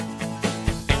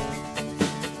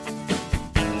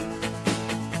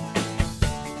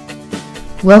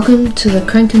Welcome to the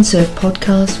Crank and Surf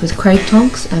podcast with Craig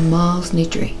Tonks and Miles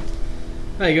Nidri.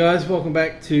 Hey guys, welcome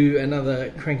back to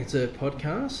another Crank and Surf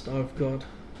podcast.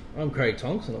 I'm Craig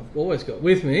Tonks and I've always got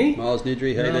with me Miles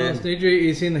Nidri. Hey there. Miles Nidri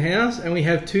is in the house and we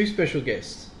have two special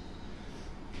guests.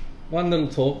 One that'll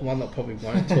talk, one that probably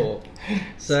won't talk.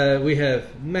 So we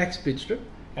have Max Bidstrup.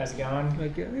 How's it going?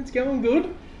 Okay, it's going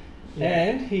good. Yeah.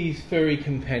 And his furry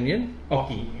companion,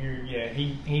 Ockie.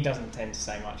 He doesn't tend to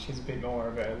say much. He's a bit more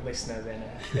of a listener than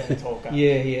a talker.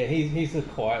 He's the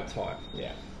quiet type.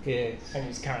 Yeah. Yes. And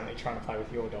he's currently trying to play with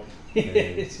your dog.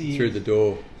 Yes, he Through is. the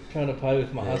door. Trying to play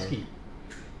with my husky.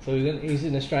 So he's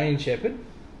an Australian Shepherd.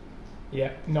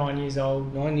 Yeah, 9 years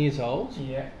old. 9 years old.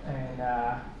 Yeah, and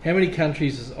How many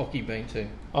countries has Ockie been to?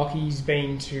 Ockie's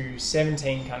been to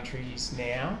 17 countries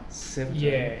now. 17.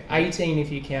 Yeah, 18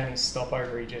 if you count his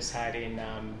stopover he just had in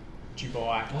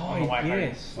Dubai on the way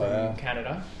home from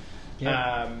Canada.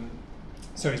 Yeah.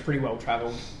 So he's pretty well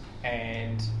travelled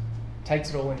and takes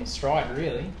it all in his stride,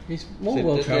 really. He's more So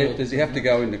well travelled. does he have to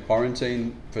go into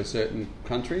quarantine for certain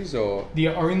countries, or? The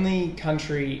only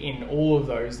country in all of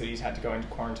those that he's had to go into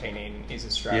quarantine in is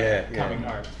Australia, coming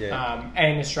home. Yeah.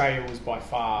 And Australia was by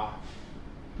far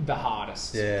the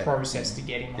hardest process to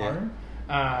get him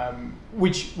home,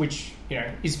 which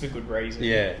is for good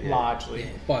reason, largely.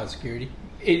 Biosecurity.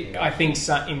 I think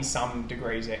in some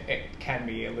degrees it can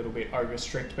be a little bit over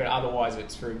strict, but otherwise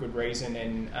it's for a good reason.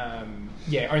 And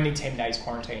only 10 days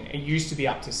quarantine. It used to be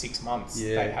up to 6 months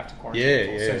they'd have to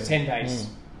quarantine for. So 10 days,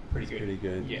 pretty good. Pretty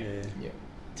good. Yeah.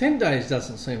 10 days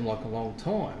doesn't seem like a long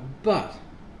time, but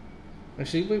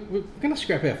actually we're going to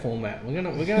scrap our format. We're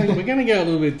going to go a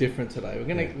little bit different today.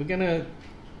 We're going to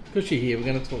push you here. We're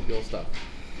going to talk your stuff.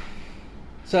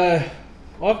 So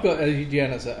I've got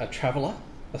Adrian as a traveller,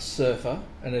 a surfer,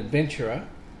 an adventurer,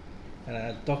 and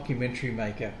a documentary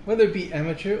maker. Whether it be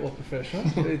amateur or professional,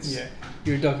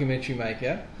 you're a documentary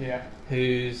maker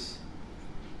who's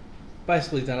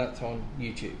basically done it on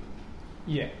YouTube.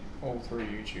 Yeah, all through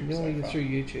YouTube. Through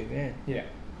YouTube, Yeah.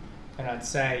 And I'd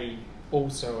say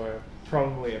also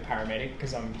probably a paramedic,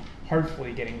 because I'm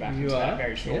hopefully getting back into that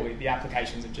very shortly. The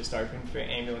applications have just opened for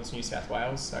Ambulance New South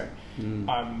Wales, so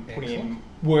I'm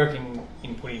working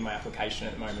in putting in my application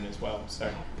at the moment as well.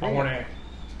 So I want to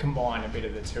combine a bit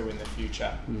of the two in the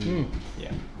future.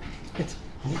 Yeah.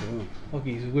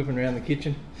 Ockie's whipping around the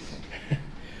kitchen.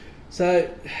 So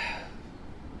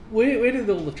where did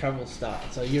all the travel start?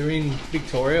 So you're in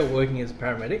Victoria working as a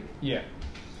paramedic. Yeah.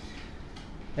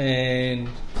 And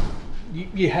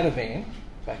you had a van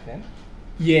back then.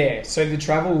 Yeah, so the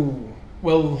travel,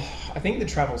 I think the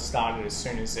travel started as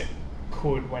soon as it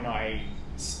could when I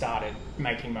started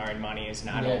making my own money as an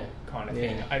adult kind of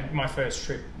thing. My first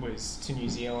trip was to New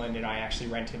Zealand, and I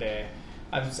actually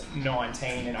I was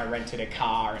 19 and I rented a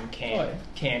car and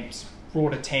camped,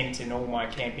 brought a tent and all my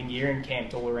camping gear and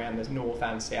camped all around the North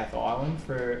and South Island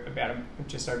for about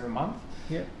just over a month.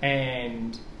 Yeah.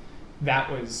 And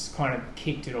that was kind of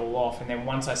kicked it all off. And then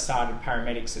once I started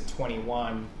paramedics at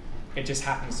 21, it just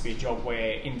happens to be a job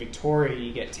where in Victoria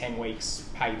you get 10 weeks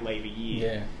paid leave a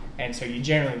year. Yeah. And so you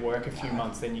generally work a few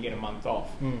months, then you get a month off.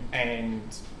 And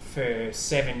for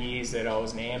 7 years that I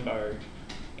was in Ambo,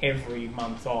 every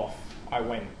month off I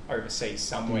went overseas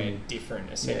somewhere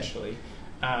different, essentially.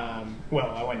 I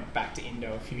went back to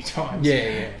Indo a few times.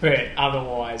 But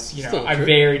otherwise, I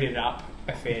varied it up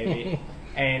a fair bit.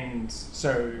 And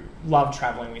so loved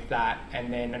travelling with that.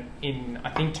 And then in, I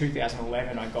think,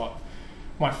 2011, I got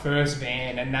my first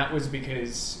van, and that was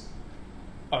because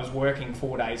I was working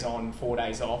 4 days on, 4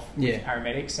 days off with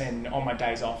paramedics, and on my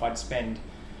days off I'd spend,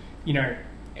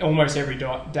 almost every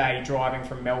day driving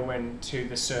from Melbourne to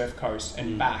the surf coast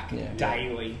and back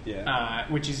daily,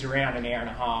 which is around an hour and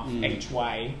a half each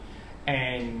way.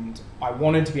 And I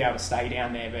wanted to be able to stay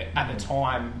down there, but at the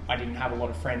time I didn't have a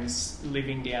lot of friends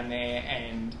living down there,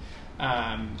 and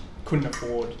couldn't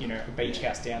afford, a beach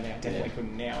house down there. I definitely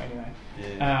couldn't now anyway.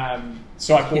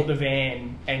 So I bought the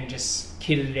van and just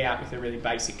kitted it out with a really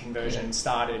basic conversion,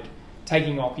 started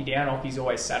taking Ockie down. Ockie's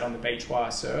always sat on the beach while I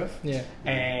surf,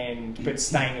 but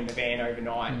staying in the van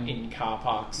overnight in car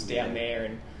parks down there,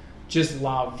 and just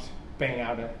loved being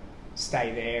able to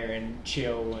stay there and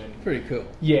chill. And pretty cool.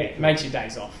 Yeah, it makes your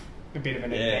days off a bit of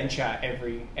an adventure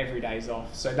every day's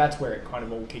off. So that's where it kind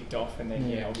of all kicked off, and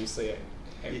then obviously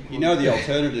the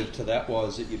alternative to that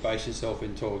was that you base yourself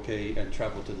in Torquay and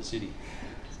travel to the city.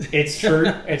 It's true,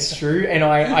 and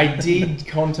I did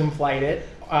contemplate it.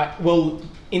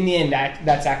 In the end,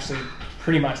 that's actually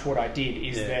pretty much what I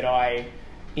did. That I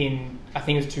think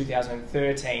it was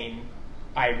 2013,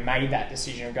 I made that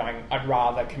decision of going, I'd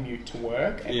rather commute to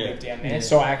work and live down there.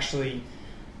 So I actually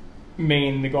me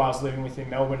and the guy I was living with in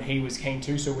Melbourne, he was keen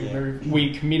too, so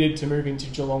we committed to moving to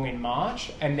Geelong in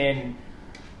March, and then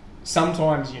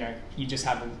sometimes, you just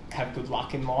have good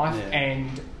luck in life,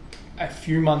 and a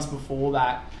few months before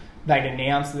that, they'd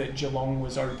announced that Geelong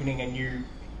was opening a new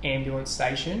ambulance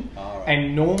station,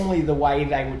 and normally the way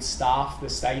they would staff the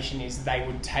station is they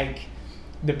would take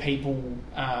the people,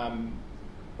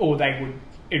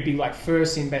 it'd be like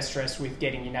first in best dress with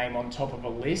getting your name on top of a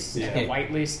list, and a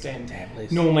wait list, and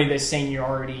normally there's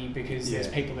seniority because there's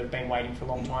people that have been waiting for a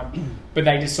long time. But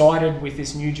they decided with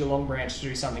this new Geelong branch to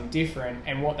do something different,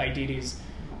 and what they did is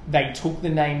they took the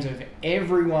names of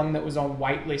everyone that was on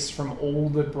wait lists from all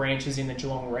the branches in the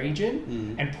Geelong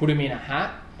region and put them in a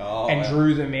hat and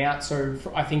drew them out. So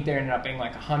I think there ended up being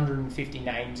like 150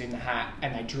 names in the hat,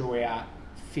 and they drew out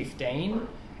 15.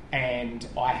 And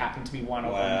I happened to be one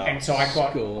of them. And so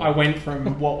I went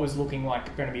from what was looking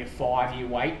like going to be a 5-year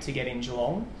wait to get in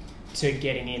Geelong to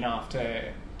getting in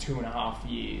after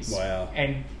 2.5 years. Wow.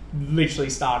 And literally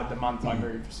started the month I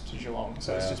moved to Geelong.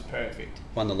 So it's just perfect.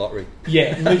 Won the lottery.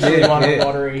 Yeah, literally won the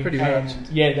lottery. Pretty and much.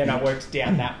 then I worked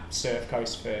down that surf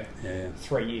coast for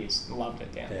 3 years. Loved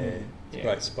it down there.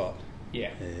 Great spot.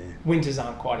 Yeah. Winters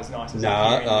aren't quite as nice as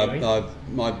up here in Newey.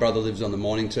 My brother lives on the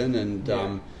Mornington,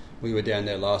 and we were down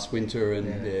there last winter, and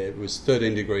it was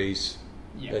 13 degrees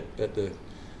at the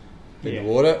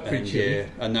water,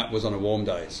 and that was on a warm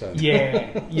day. So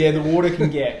the water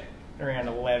can get around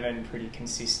 11 pretty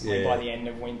consistently by the end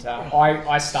of winter.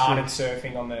 I started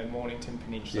surfing on the Mornington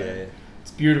Peninsula.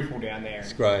 It's beautiful down there.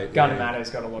 It's great. Gunnematter's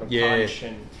got a lot of punch,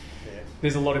 and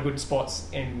there's a lot of good spots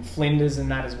in Flinders and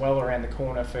that as well around the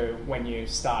corner for when you're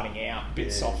starting out, a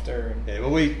bit softer. And well,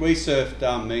 we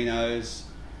surfed Minos.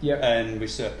 And we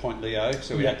surfed Point Leo,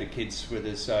 so we had the kids with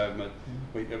us. So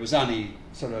it was only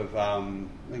sort of, I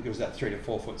think it was that 3 to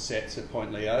 4 foot sets at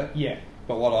Point Leo.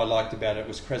 But what I liked about it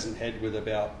was Crescent Head with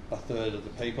about a third of the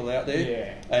people out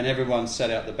there. And everyone sat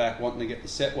out the back wanting to get the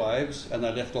set waves, and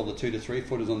they left all the 2 to 3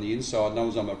 footers on the inside. And I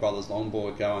was on my brother's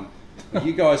longboard going, well,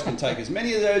 you guys can take as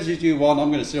many of those as you want. I'm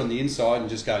going to sit on the inside and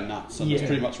just go nuts. And that's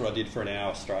pretty much what I did for an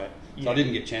hour straight. So I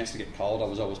didn't get a chance to get cold. I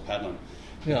was always paddling.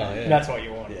 That's what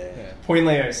you want. Point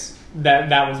Leo's,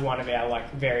 that was one of our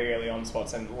very early on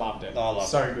spots, and loved it. I loved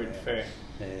so it. Good for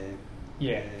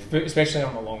especially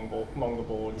on the longer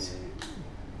boards.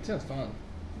 Sounds fun.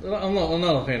 I'm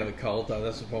not a fan of the cold though.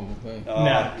 That's the problem with me.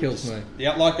 No, it kills me.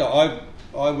 Yeah,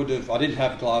 I didn't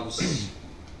have gloves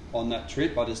on that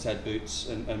trip. I just had boots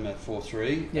and my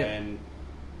 4.3, and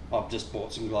I've just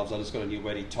bought some gloves. I just got a new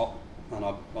wetty top, and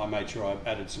I made sure I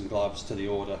added some gloves to the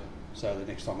order. So the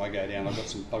next time I go down,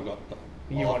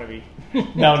 You want to be...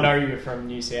 They'll know you're from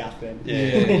New South then.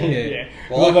 Yeah.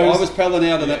 Well, I was paddling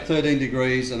out of that 13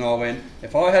 degrees, and I went,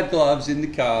 if I had gloves in the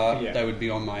car, they would be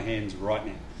on my hands right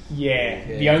now.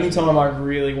 The only time I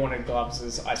really wanted gloves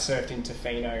is I surfed in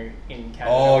Tofino in Canada.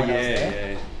 Oh, when I was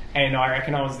there. And I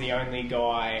reckon I was the only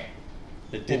guy...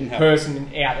 person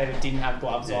out there that didn't have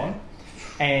gloves on.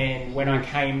 And when I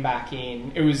came back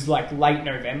in, it was like late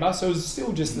November, so it was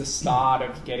still just the start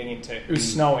of getting into... It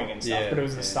was snowing and stuff, but it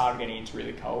was the start of getting into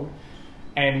really cold.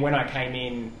 And when I came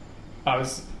in, I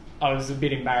was a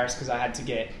bit embarrassed because I had to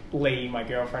get Lee, my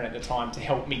girlfriend at the time, to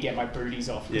help me get my booties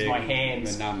off because my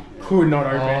hands could not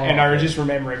open. And I just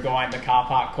remember a guy in the car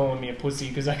park calling me a pussy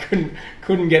because I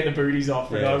couldn't get the booties off.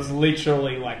 But I was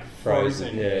literally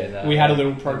frozen. We had a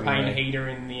little propane heater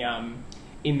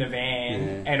in the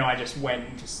van, and I just went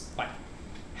and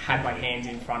had my hands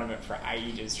in front of it for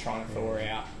ages trying to thaw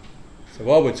out. So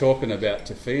while we're talking about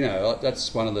Tofino,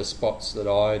 that's one of the spots that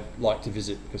I'd like to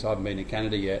visit because I haven't been to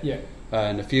Canada yet.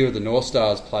 And a few of the North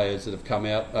Stars players that have come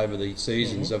out over the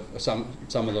seasons, some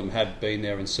of them have been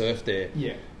there and surfed there.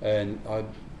 And I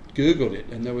Googled it,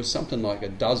 and there was something like a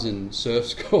dozen surf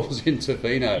schools in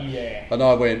Tofino. And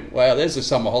I went, wow, there's a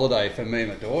summer holiday for me and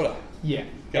my daughter.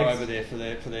 Go over there for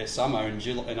their summer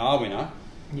in our winter.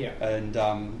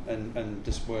 And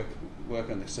just work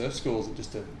on the surf schools and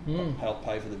just to help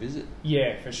pay for the visit.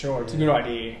 For sure. It's a good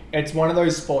idea. It's one of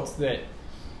those spots that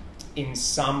in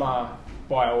summer,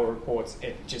 by all reports,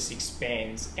 it just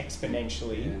expands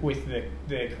exponentially with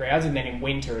the crowds, and then in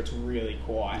winter it's really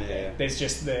quiet. There's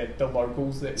just the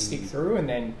locals that stick through, and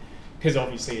then because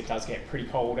obviously it does get pretty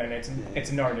cold, and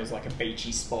it's known as like a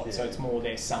beachy spot, so it's more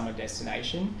their summer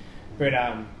destination. But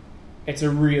it's a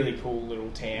really cool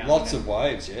little town. Lots of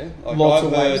waves, I've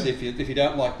heard waves. If you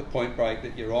don't like the point break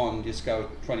that you're on, just go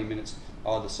 20 minutes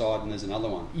either side and there's another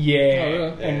one.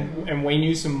 And we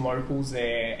knew some locals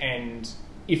there, and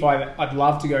I'd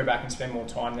love to go back and spend more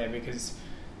time there because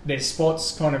there's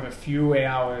spots kind of a few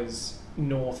hours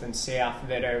north and south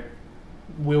that are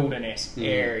wilderness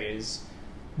areas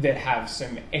that have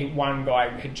some. One guy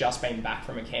had just been back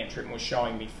from a camp trip and was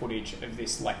showing me footage of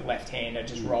this like left-hander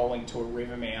just rolling to a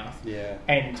river mouth. Yeah.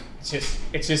 And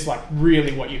it's just like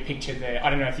really what you picture there. I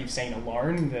don't know if you've seen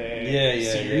Alone, the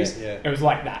series. Yeah. It was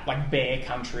like that, like bare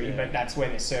country, but that's where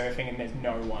they're surfing and there's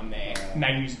no one there.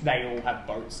 And they all have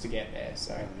boats to get there.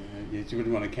 So you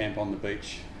wouldn't want to camp on the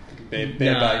beach. Bare bait.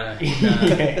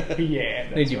 yeah.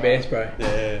 Need your bass, bro.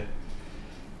 Yeah.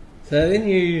 So then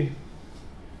you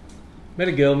met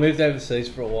a girl, moved overseas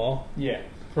for a while. Yeah,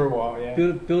 for a while, yeah.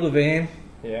 Built a van.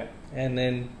 Yeah. And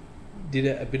then did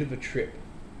a bit of a trip.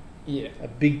 Yeah. A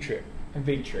big trip.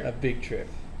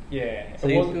 Yeah. So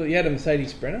you had a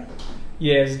Mercedes Sprinter?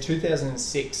 Yeah, it was a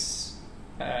 2006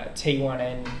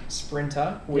 T1N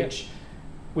Sprinter, which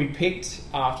we picked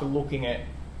after looking at...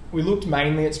 We looked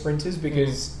mainly at Sprinters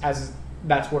because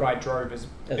that's what I drove as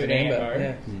an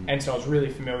Ambo. And so I was really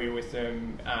familiar with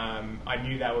them. I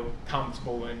knew they were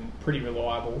comfortable and pretty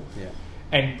reliable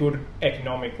and good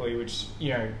economically, which,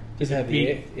 you know... Did it have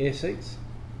the air seats?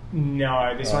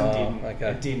 No, this one didn't. Okay.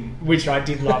 It didn't, which I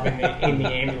did love in the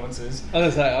ambulances. I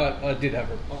was gonna say I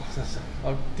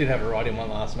did have a ride in one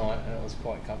last night, and it was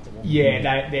quite comfortable.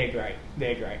 Yeah, they're great.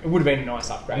 It would have been a nice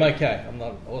upgrade. I'm okay. I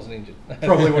wasn't injured.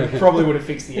 probably would have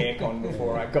fixed the aircon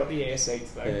before I got the air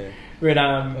seats though. Yeah. But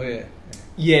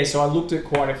so I looked at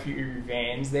quite a few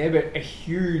vans there, but a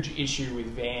huge issue with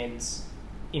vans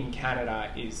in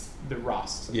Canada is the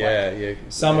rust.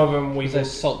 Some of them they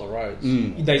salt the roads.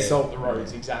 They salt the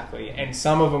roads, exactly. And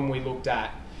some of them we looked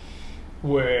at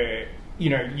were, you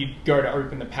know, you'd go to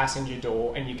open the passenger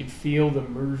door and you could feel the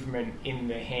movement in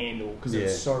the handle because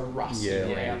it's so rusty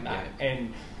around that.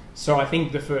 And so I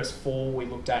think the first 4 we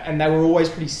looked at, and they were always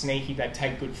pretty sneaky. They'd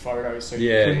take good photos, so you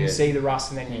couldn't see the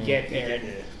rust, and then you get there.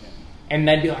 And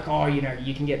they'd be like, "Oh, you know,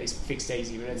 you can get this fixed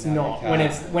easy," but it's not. When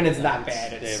it's that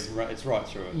bad, it's right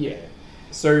through it. Yeah.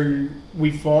 So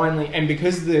we finally, and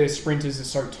because the Sprinters are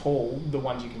so tall, the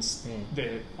ones you can,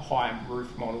 the high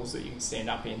roof models that you can stand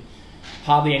up in,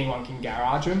 hardly anyone can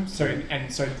garage them. So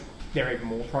they're even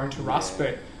more prone to rust.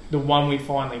 But the one we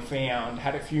finally found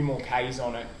had a few more Ks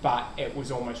on it, but it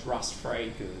was almost rust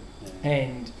free.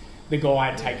 And the guy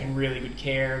had taken really good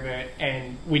care of it,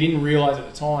 and we didn't realise at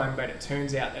the time, but it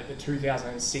turns out that the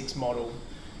 2006 model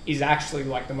is actually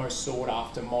like the most sought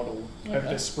after model of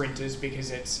the Sprinters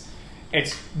because it's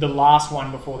the last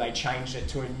one before they changed it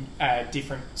to a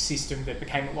different system that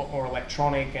became a lot more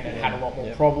electronic and it had a lot more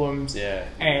problems.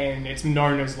 And it's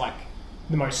known as like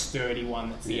the most sturdy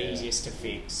one that's the easiest to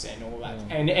fix and all that.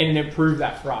 And it proved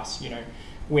that for us, you know.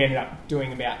 We ended up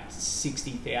doing about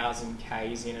 60,000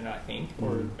 Ks in it, I think,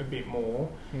 or a bit more,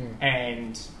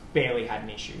 and barely had an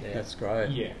issue. That's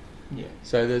great. Yeah.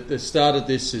 So the start of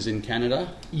this is in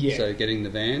Canada. Yeah. So getting the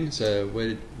van. So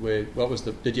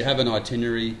did you have an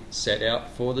itinerary set out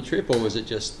for the trip, or was it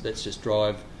just let's just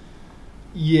drive?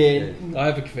 Yeah. I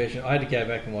have a confession. I had to go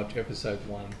back and watch episode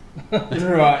 1.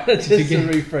 Right. just to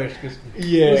refresh, because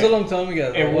it was a long time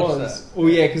ago that I watched that. Well,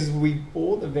 yeah, because we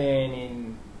bought the van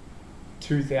in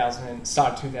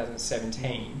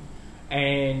 2017,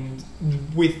 and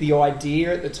with the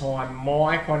idea at the time,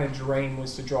 my kind of dream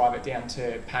was to drive it down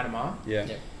to Panama.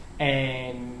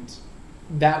 And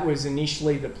that was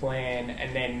initially the plan,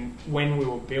 and then when we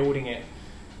were building it,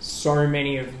 so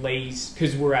many of Lee's,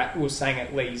 because we were staying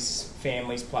at Lee's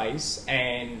family's place,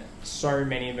 and so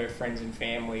many of her friends and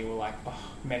family were like,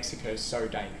 "Oh, Mexico's so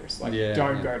dangerous, like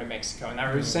don't go to Mexico," and they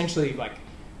were essentially like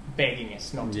begging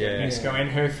us not to go to Mexico. And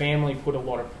her family put a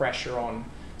lot of pressure on,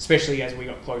 especially as we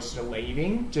got closer to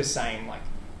leaving, just saying like,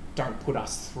 don't put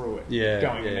us through it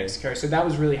going to Mexico. So that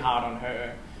was really hard on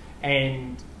her.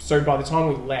 And so by the time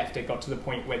we left, it got to the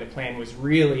point where the plan was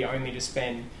really only to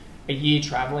spend a year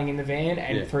travelling in the van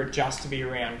and for it just to be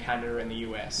around Canada and the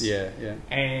US.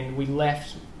 And we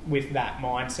left with that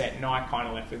mindset, and I kind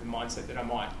of left with the mindset that I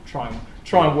might try and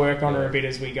work on her a bit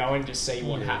as we go and just see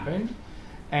what happened.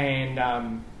 And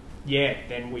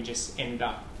then we just ended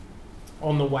up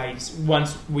on the way.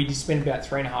 Once we just spent about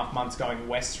 3.5 months going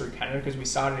west through Canada, because we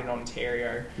started in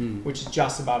Ontario, which is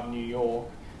just above New York,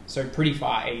 so pretty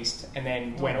far east, and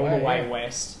then went all the way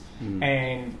west,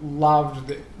 and loved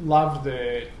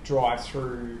the drive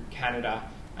through Canada.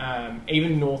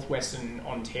 Even northwestern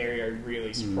Ontario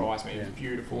really surprised me. It was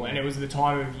beautiful, and it was the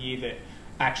time of year that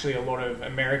actually a lot of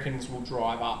Americans will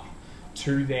drive up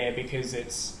to there because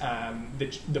it's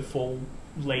the full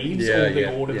leaves, all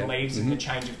the autumn leaves, and the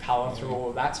change of colour through all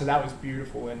of that. So that was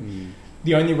beautiful, and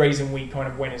the only reason we kind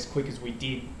of went as quick as we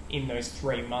did in those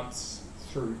 3 months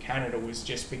through Canada was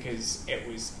just because it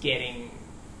was getting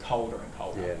colder and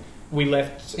colder. We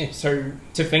left, so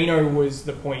Tofino was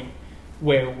the point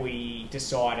where we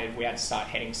decided we had to start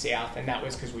heading south, and that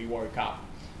was because we woke up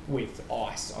with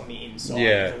ice on the inside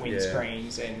of the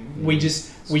windscreens, and we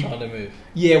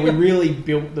really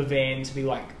built the van to be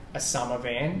like a summer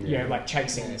van, you know, like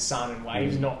chasing the sun and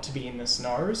waves, not to be in the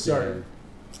snow. So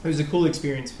it was a cool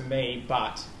experience for me,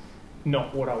 but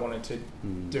not what I wanted to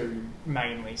do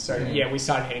mainly. So we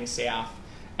started heading south,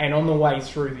 and on the way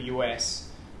through the US,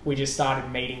 we just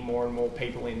started meeting more and more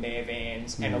people in their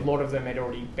vans, and a lot of them had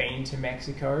already been to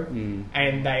Mexico,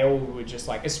 and they all were just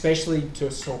like, especially to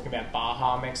us talking about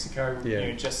Baja, Mexico, you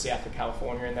know, just south of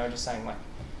California, and they were just saying like,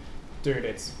 dude,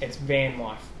 it's van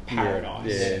life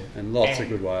paradise, and lots of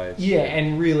good waves,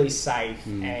 and really safe,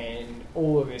 and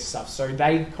all of this stuff. So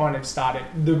they kind of started.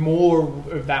 The more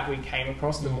of that we came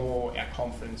across, the more our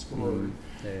confidence grew,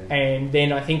 and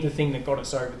then I think the thing that got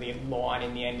us over the line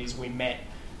in the end is we met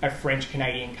a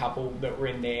French-Canadian couple that were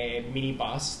in their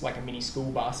minibus, like a mini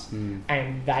school bus,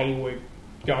 and they were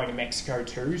going to Mexico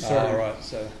too.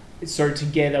 So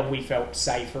together we felt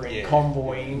safer in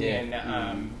convoying,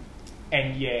 and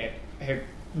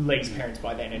Lee's parents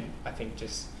by then had, I think,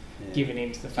 just given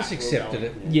in to the fact just accepted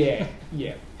it.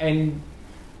 Yeah. And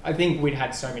I think we'd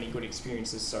had so many good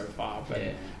experiences so far, but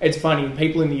it's funny,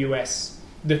 people in the US,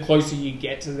 the closer you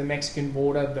get to the Mexican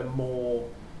border, the more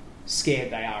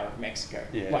scared they are of Mexico.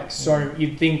 So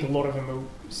you'd think a lot of them are,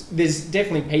 there's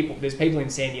people in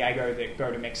San Diego that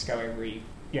go to Mexico every,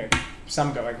 you know,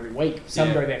 some go every week,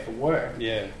 some go there for work,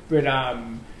 but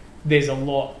there's a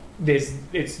lot,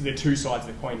 it's the two sides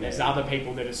of the coin. There's other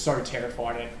people that are so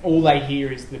terrified, and all they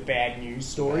hear is the bad news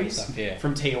stories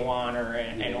from Tijuana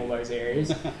and all those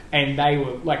areas. And they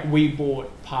were like, we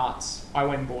bought parts, I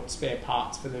went and bought spare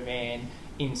parts for the van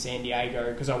in San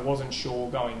Diego because I wasn't sure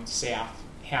going south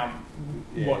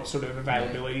what sort of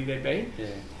availability there'd be.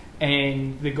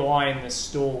 And the guy in the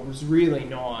store was really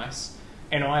nice,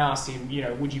 and I asked him, you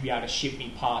know, would you be able to ship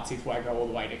me parts if I go all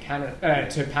the way to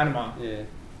Panama?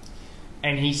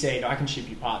 And he said, I can ship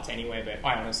you parts anywhere, but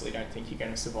I honestly don't think you're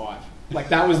going to survive. Like,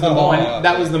 that was the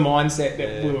was the mindset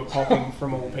that we were copying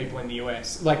from all people in the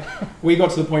US. Like, we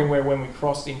got to the point where when we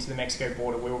crossed into the Mexico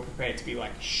border, we were prepared to be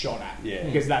like shot at,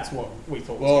 because that's what we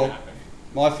thought was going to happen.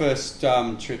 My first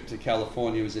trip to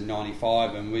California was in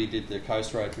 '95, and we did the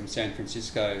coast road from San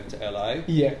Francisco to LA.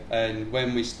 And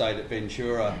when we stayed at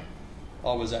Ventura,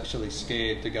 I was actually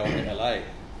scared to go into LA.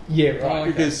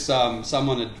 Because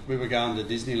we were going to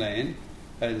Disneyland,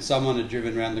 and someone had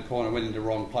driven around the corner, went into the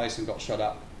wrong place, and got shot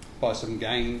up by some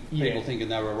gang people thinking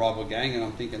they were a rival gang, and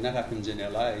I'm thinking that happens in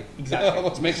LA. Exactly.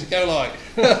 What's Mexico like?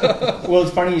 Well,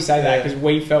 it's funny you say that, because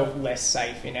we felt less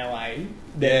safe in LA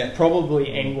than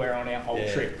probably anywhere on our whole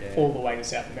trip all the way to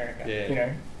South America. You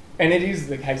know, and it is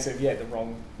the case of the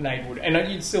wrong neighbourhood,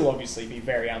 and you'd still obviously be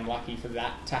very unlucky for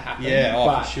that to happen.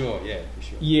 For sure.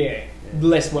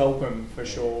 Less welcome for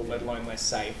sure, let alone less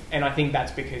safe. And I think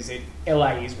that's because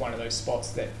LA is one of those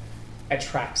spots that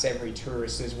attracts every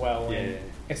tourist as well. And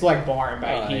it's like Byron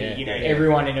Bay here. You know,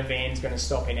 everyone in a van's going to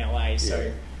stop in LA,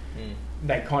 so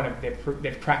they kind of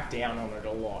they've cracked down on it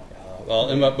a lot.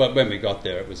 But when we got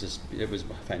there, it was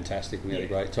fantastic. We had a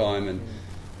great time, and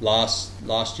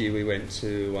last year we went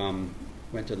to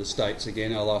the States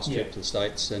again. Our last trip to the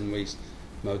States, and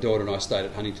my daughter and I stayed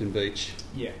at Huntington Beach.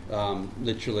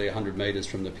 Literally 100 metres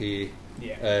from the pier.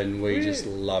 And we just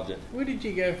loved it. Where did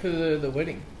you go for the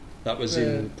wedding? That was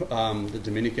in the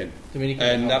Dominican.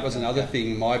 And that was another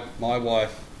thing. My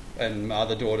wife and my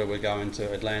other daughter were going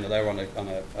to Atlanta. They were on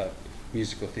a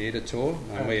musical theatre tour,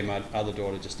 and we and my other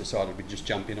daughter just decided we'd just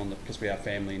jump in because we have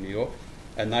family in New York.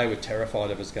 And they were terrified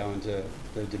of us going to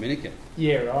the Dominican.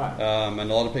 And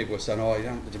a lot of people were saying,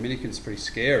 the Dominican's pretty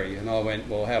scary. And I went,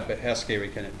 well, how scary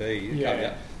can it be?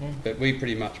 But we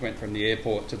pretty much went from the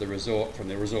airport to the resort, from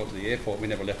the resort to the airport. We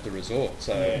never left the resort.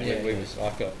 So I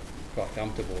felt quite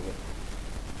comfortable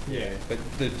with it. But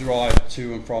the drive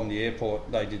to and from the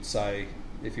airport, they did say,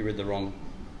 if you're with the wrong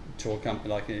tour company,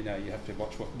 like, you know, you have to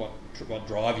watch what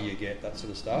driver you get, that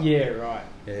sort of stuff. I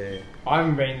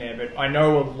haven't been there, but I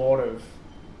know a lot of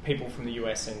people from the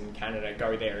US and Canada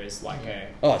go there as like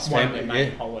it's one of their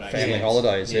main holidays. Family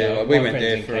holidays. We went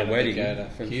there for a wedding.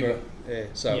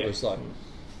 So it was like,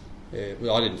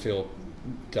 I didn't feel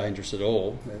dangerous at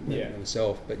all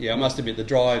myself. But I must admit, the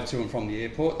drive to and from the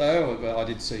airport though, I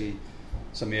did see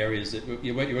some areas that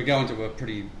you were going to a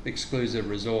pretty exclusive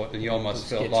resort, and you almost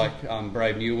felt like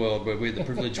Brave New World, where we're the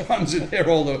privileged ones, and they're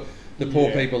all the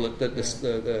poor people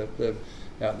that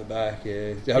out the back.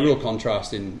 A real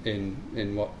contrast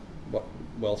in what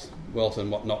wealth and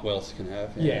what not wealth can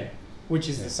have. Which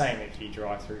is the same if you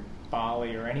drive through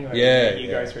Bali or anywhere. You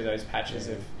go through those patches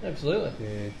of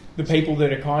absolutely the people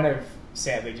that are kind of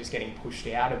sadly just getting pushed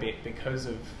out a bit because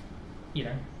of, you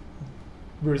know,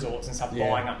 resorts and stuff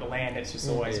buying up the land. It's just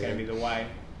always going to be the way.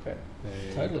 But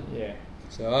totally. Yeah.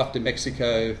 So after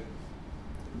Mexico,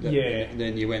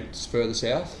 then you went further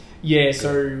south? Yeah,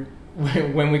 so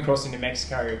when we crossed into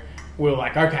Mexico, we were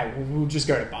like, okay, we'll just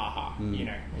go to Baja, you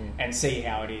know, and see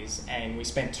how it is. And we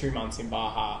spent 2 months in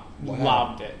Baja,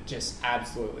 loved it, just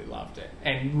absolutely loved it.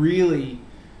 And really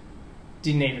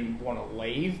didn't even want to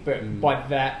leave, but by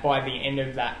the end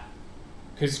of that,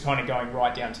 because kind of going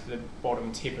right down to the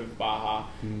bottom tip of Baja,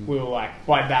 we were like,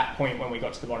 by that point when we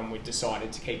got to the bottom, we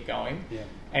decided to keep going. Yeah.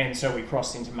 And so we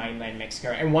crossed into mainland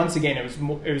Mexico. And once again,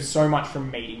 it was so much from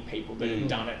meeting people that had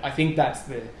done it. I think that's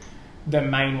the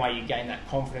main way you gain that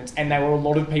confidence. And a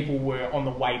lot of people were on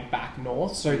the way back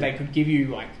north, so they could give you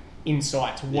like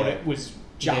insight to what it was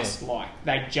just like.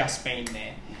 They'd just been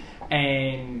there.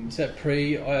 And is that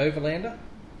pre-Overlander?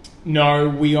 No,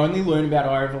 we only learned about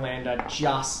Overlander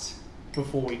just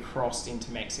before we crossed into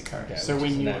Mexico. Okay, so we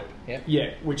knew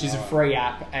it. Which is a free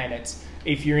app, and it's,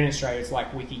 if you're in Australia, it's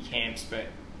like Wiki Camps, but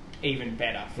even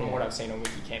better from what I've seen on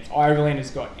Wiki Camps. Overlander's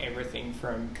got everything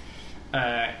from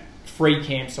free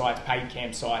campsites, paid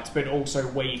campsites, but also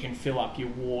where you can fill up your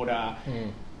water,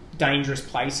 dangerous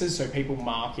places, so people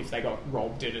mark if they got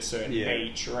robbed at a certain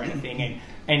beach or anything,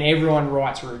 and everyone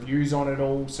writes reviews on it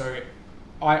all. So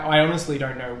I honestly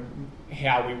don't know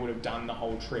how we would have done the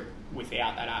whole trip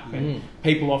without that app. And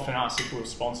people often ask if we were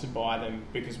sponsored by them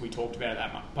because we talked about it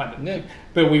that much,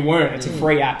 but we weren't. It's a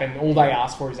free app, and all they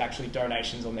ask for is actually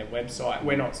donations on their website.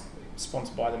 We're not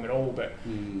sponsored by them at all, but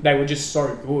they were just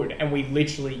so good, and we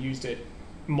literally used it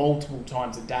multiple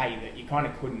times a day that you kind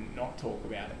of couldn't not talk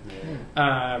about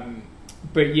it.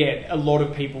 But yeah, a lot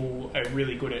of people are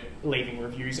really good at leaving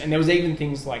reviews, and there was even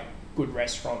things like good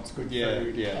restaurants, good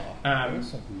food.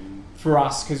 For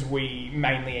us, because we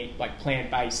mainly eat like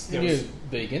plant-based. You're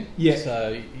vegan,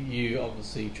 so you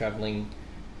obviously travelling,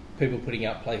 people putting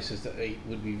up places to eat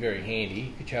would be very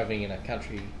handy if you're travelling in a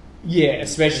country. Yeah,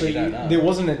 especially there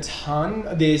wasn't a ton.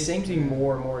 There seemed to be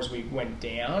more and more as we went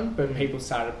down, but people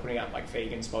started putting up like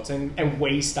vegan spots, and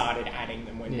we started adding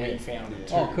them when we found it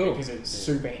too. Oh, cool! Because it's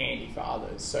super handy for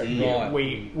others. So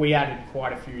we added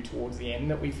quite a few towards the end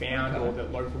that we found or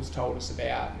that locals told us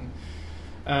about.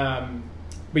 And,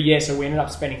 but yeah, so we ended up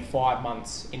spending 5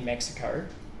 months in Mexico,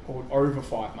 or over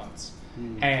 5 months.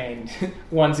 And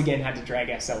once again had to drag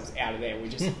ourselves out of there.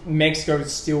 Mexico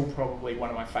is still probably one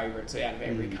of my favourites out of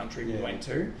every country we went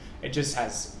to. It just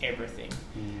has everything.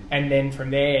 And then from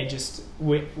there,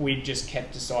 we just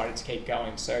decided to keep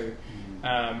going. So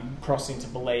crossed into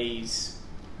Belize,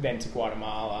 then to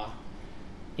Guatemala,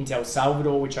 into El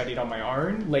Salvador, which I did on my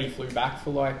own. Lee flew back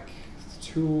for like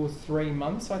 2 or 3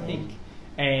 months, I think.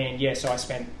 And yeah, so I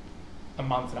spent a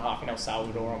month and a half in El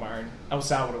Salvador on my own. El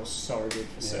Salvador's so good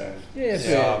for surf.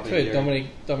 Dominic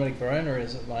Verona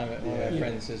is at the moment. One of our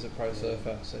friends is a pro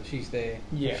surfer, so she's there.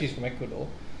 Yeah. She's from Ecuador.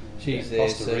 She's there.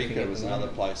 Costa Rica was another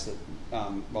place that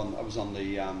I was on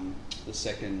the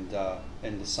second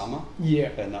end of summer. Yeah.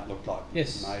 And that looked like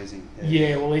amazing.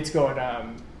 Yeah, well, it's got,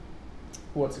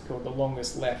 what's it called? The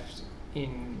longest left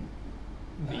in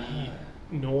the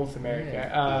North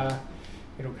America.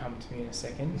 It'll come to me in a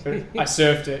second. But I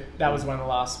surfed it. That was one of the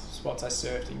last spots I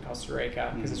surfed in Costa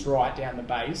Rica because it's right down the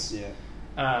base. Yeah.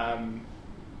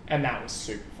 And that was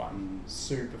super fun.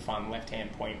 Super fun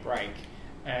left-hand point break.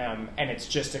 And it's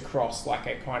just across like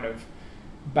a kind of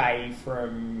bay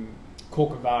from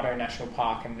Corcovado National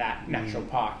Park, and that national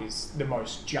park is the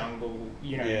most jungle,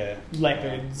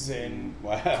 leopards and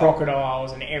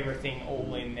crocodiles and everything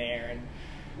all in there. And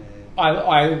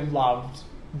I loved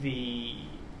the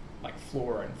like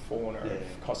flora and fauna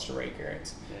of Costa Rica.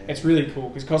 It's really cool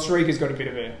because Costa Rica's got a bit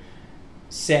of a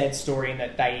sad story in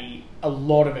that a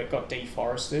lot of it got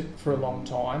deforested for a long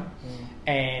time,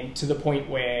 and to the point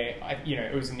where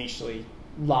it was initially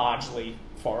largely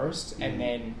forest and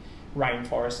then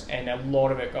rainforest, and a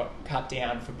lot of it got cut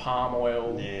down for palm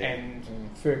oil and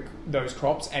for those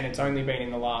crops, and it's only been in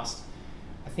the last,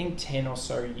 I think, 10 or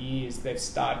so years they've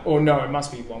started, or no, it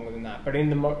must be longer than that, but in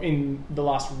the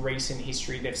last recent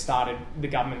history the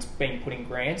government's been putting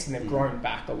grants and they've grown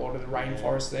back a lot of the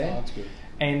rainforest there. Oh, that's good.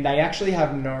 And they actually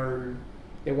have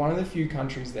they're one of the few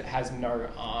countries that has no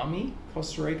army,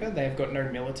 Costa Rica. They've got no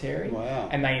military. Wow.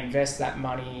 And they invest that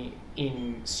money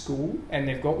in school, and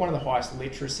they've got one of the highest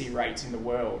literacy rates in the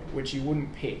world, which you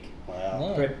wouldn't pick.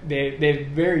 Wow. But they're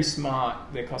very smart,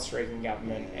 the Costa Rican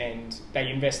government, and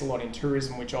they invest a lot in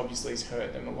tourism, which obviously has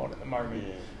hurt them a lot at the moment.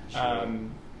 Yeah, sure.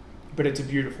 But it's a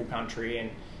beautiful country,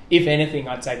 and if anything,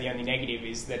 I'd say the only negative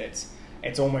is that it's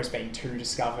almost been too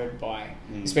discovered by,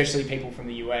 especially people from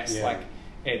the US. Yeah. Like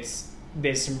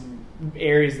there's some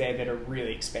areas there that are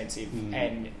really expensive,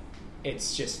 and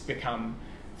it's just become,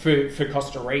 for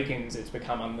Costa Ricans, it's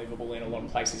become unlivable in a lot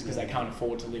of places because they can't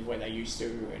afford to live where they used to.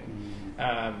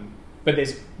 And but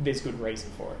there's good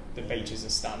reason for it. The beaches are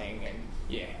stunning, and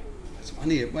it's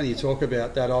funny when you talk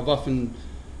about that. I've often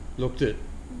looked at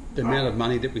the amount of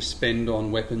money that we spend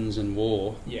on weapons and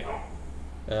war.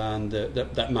 And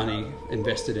that money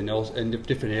invested in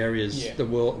different areas, the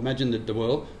world. Imagine the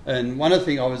world. And one of the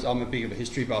things I'm a big of a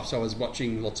history buff, so I was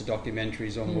watching lots of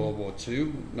documentaries on World War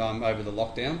II over the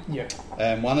lockdown.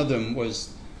 And one of them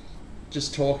was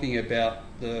just talking about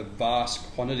the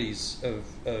vast quantities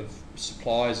of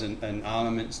supplies and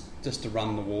armaments just to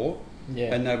run the war.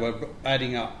 And they were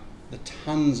adding up the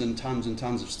tons and tons and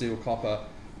tons of steel, copper,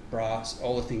 brass,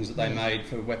 all the things that they made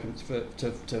for weapons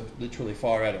to literally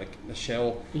fire out a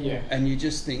shell. And you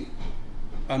just think,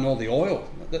 and all the oil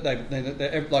that they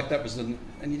like that was and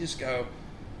you just go,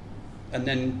 and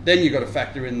then you got to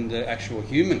factor in the actual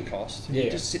human cost. You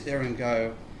just sit there and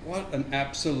go, what an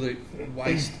absolute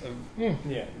waste of.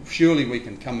 Surely we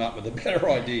can come up with a better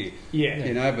idea.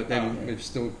 You know, but then we've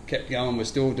still kept going. We're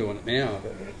still doing it now.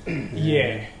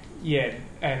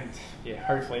 And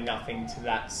hopefully nothing to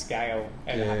that scale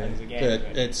ever happens again.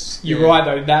 But you're right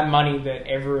though. That money that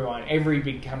every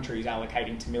big country is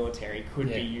allocating to military could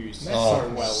be used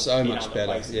so well, so much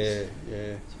better. Places.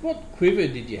 So what quiver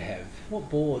did you have? What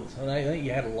boards? I think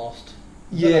you had a Lost.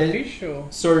 Was that a fish or?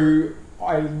 So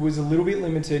I was a little bit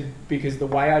limited because the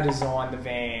way I designed the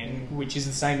van, which is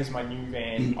the same as my new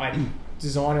van, I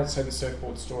designed it so the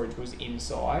surfboard storage was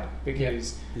inside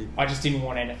because I just didn't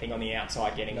want anything on the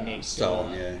outside getting nicked.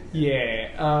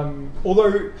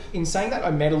 Although in saying that,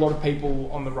 I met a lot of people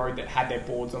on the road that had their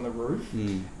boards on the roof,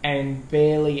 and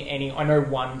barely any. I know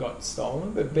one got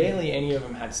stolen, but barely any of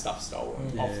them had stuff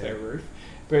stolen off their roof.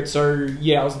 But so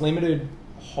I was limited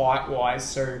height wise.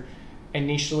 So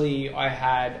initially, I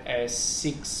had a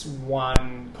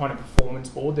 6'1" kind of performance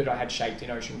board that I had shaped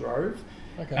in Ocean Grove.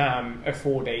 A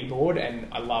 4D board, and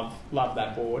I love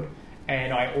that board.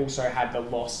 And I also had the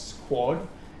Lost quad,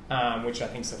 which I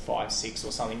think is a 5'6"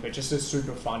 or something, but just a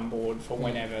super fun board for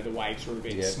whenever the waves were a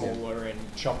bit smaller and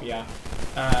choppier.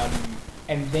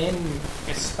 And then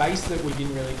a space that we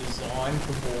didn't really design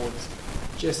for boards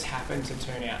just happened to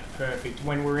turn out perfect.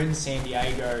 When we were in San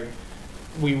Diego,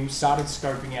 we started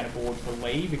scoping out a board for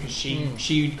Lee because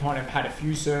she kind of had a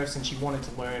few surfs and she wanted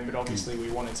to learn, but obviously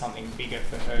we wanted something bigger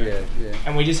for her.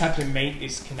 And we just happened to meet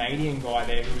this Canadian guy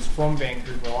there who was from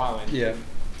Vancouver Island.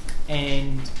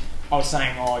 And I was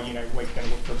saying, we're going to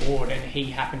look for a board, and he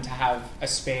happened to have a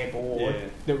spare board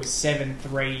that was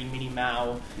 7.3 mini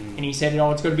mal, and he said,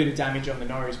 it's got a bit of damage on the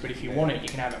nose, but if you want it, you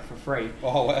can have it for free.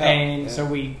 And so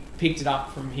we picked it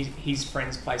up from his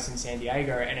friend's place in San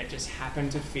Diego, and it just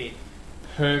happened to fit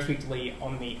perfectly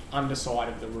on the underside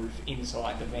of the roof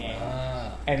inside the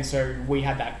van. And so we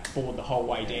had that board the whole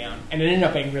way down, and it ended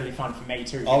up being really fun for me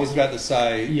too. I was about to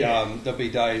say there'll be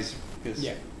days because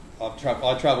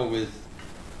I travel with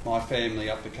my family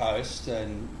up the coast,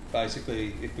 and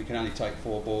basically if we can only take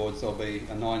 4 boards, there'll be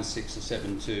a 9.6, a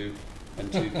 7.2 and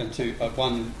two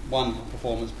one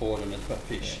performance board and a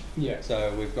fish.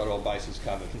 So we've got all bases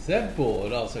covered. Because that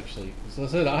board, I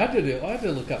said I had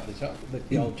to look up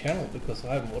the old channel because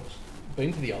I haven't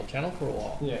been to the old channel for a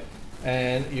while.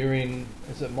 And you're in,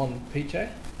 is it Monpiche?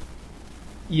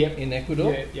 In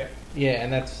Ecuador.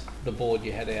 And that's the board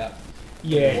you had out.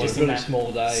 Just in that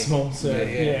small day. Small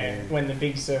surf, when the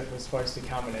big surf was supposed to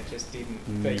come and it just didn't.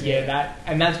 But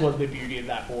that's what the beauty of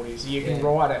that board is. You can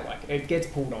ride it, like, it gets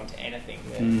pulled onto anything.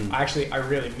 I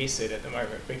really miss it at the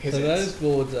moment because those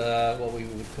boards are what we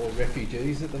would call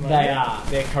refugees at the moment. They are.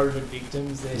 They're COVID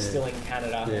victims. They're still in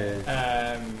Canada.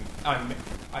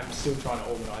 I'm still trying to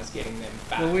organise getting them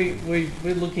back. Well,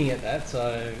 we're looking at that.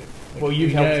 So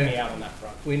you've helped me out on that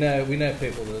front. We know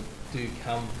people that do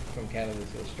come from Canada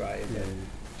to Australia, but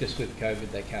just with COVID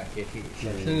they can't get here. So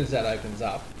as soon as that opens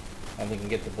up and we can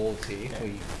get the boards here,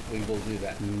 we will do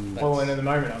that. And at the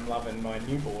moment I'm loving my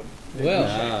new board. You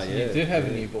do have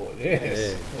a new board,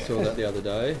 yes. Saw that the other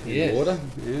day in the water.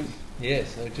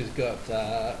 Yes, which has got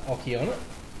Oki on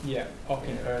it.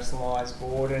 Oki personalised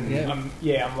board, and I'm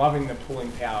loving the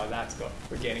pulling power that's got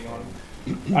for getting on. I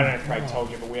don't know if Craig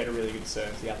told you, but we had a really good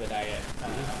surf the other day at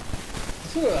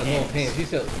sort of North Hands. You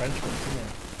said it was French ones, didn't you?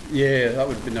 Yeah, that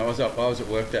would be. No, I was at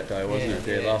work that day, wasn't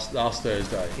it? Last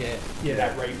Thursday.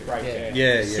 That reef break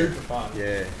there. Super fun.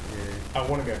 I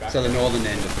want to go back. So the northern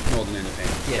end of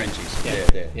Frenchies.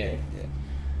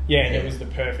 And it was the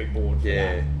perfect board for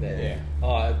that.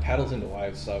 Oh, it paddles into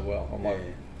waves so well. I'm like,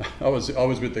 I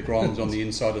was with the Grimes on the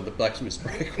inside of the blacksmith's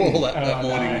brick wall that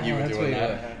morning when you were doing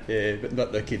that. Yeah,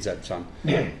 but the kids had fun.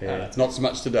 Yeah. Not so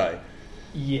much today.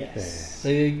 Yes. Yeah. So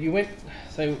you went.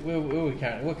 So where we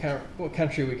currently? What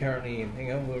country are we currently in?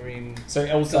 Hang on, we're in. So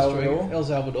El Salvador. El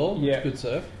Salvador. Yeah. Good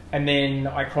surf. And then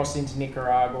I crossed into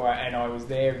Nicaragua, and I was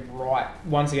there right.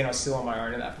 Once again, I was still on my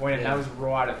own at that point, and that was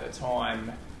right at the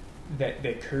time that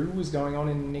the coup was going on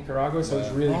in Nicaragua. So it was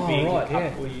really big a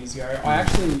couple of years ago. I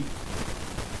actually,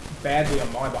 badly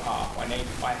on my behalf,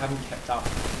 I haven't kept up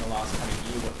in the last kind of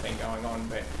year what's been going on,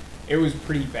 but it was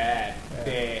pretty bad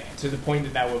there, to the point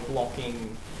that they were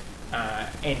blocking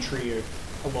entry of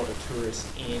a lot of tourists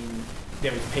in.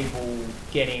 There was people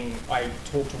getting. I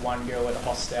talked to one girl at a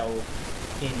hostel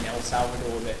in El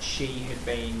Salvador that she had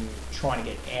been trying to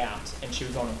get out, and she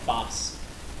was on a bus,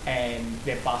 and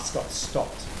their bus got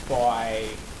stopped by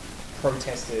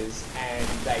protesters, and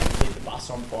they lit the bus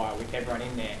on fire with everyone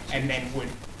in there, and then were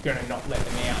going to not let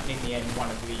them out. And in the end, one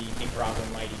of the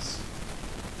Nicaraguan ladies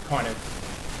kind of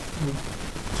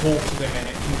talked to them and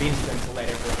convinced them to let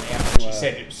everyone out. And she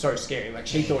said it was so scary, like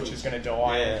she thought she was going to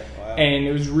die, and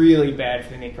it was really bad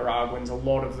for the Nicaraguans. A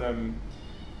lot of them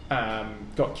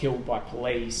got killed by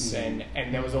police, and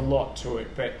there was a lot to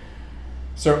it. But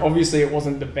so obviously it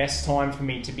wasn't the best time for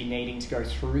me to be needing to go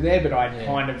through there, but I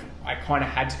kind of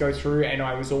had to go through, and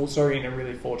I was also in a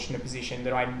really fortunate position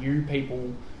that I knew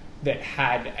people that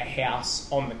had a house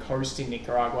on the coast in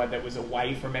Nicaragua that was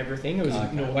away from everything. It was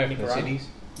northern Nicaragua,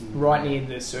 right near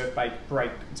the surf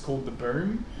break. It's called the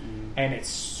Boom, and it's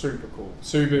super cool,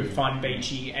 super fun,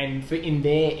 beachy, and in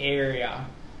their area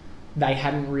they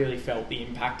hadn't really felt the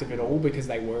impact of it all because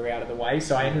they were out of the way.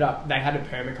 So they had a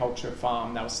permaculture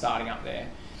farm they were starting up there,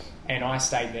 and I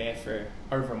stayed there for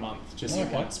over a month just in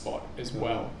one spot as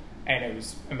well, and it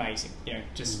was amazing.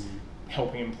 Just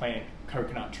helping them plant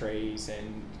coconut trees,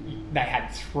 and they had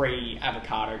 3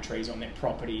 avocado trees on their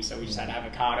property, so we just had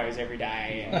avocados every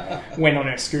day, and went on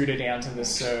a scooter down to the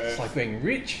surf. It's like being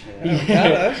rich.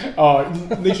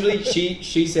 Literally,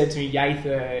 she said to me,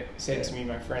 Yatha said to me,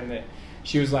 my friend, that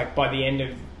she was like, by the end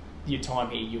of your time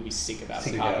here, you'll be sick of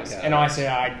avocados. And I said,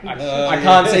 I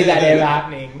can't see that ever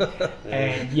happening.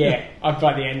 And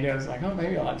by the end, I was like,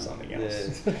 maybe I'll have something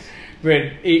else. But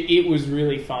it was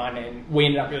really fun, and we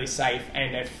ended up really safe.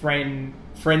 And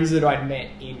friends that I'd met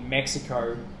in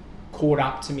Mexico caught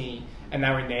up to me, and they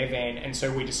were in their van. And so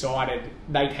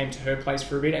they came to her place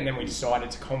for a bit, and then we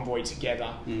decided to convoy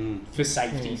together for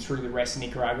safety through the rest of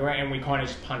Nicaragua. And we kind of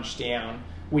just punched down.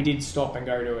 We did stop and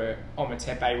go to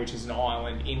Ometepe, which is an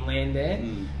island inland there,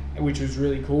 which was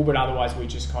really cool. But otherwise, we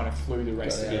just kind of flew the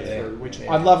rest of it through, which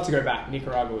I'd love to go back.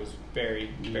 Nicaragua was very,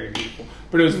 very beautiful.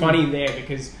 But it was funny there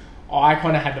because I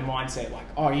kind of had the mindset like,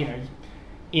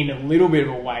 in a little bit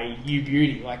of a way,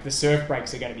 beauty, like the surf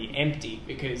breaks are going to be empty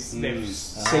because they've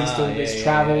ceased all this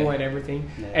travel and everything.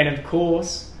 Yeah. And of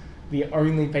course, the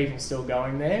only people still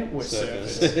going there were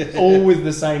surfers, all with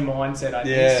the same mindset, I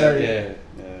think.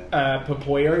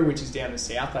 Popoyo, which is down the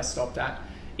south, I stopped at.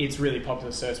 It's a really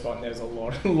popular surf spot, and there's a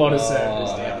lot of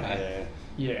surfers down there.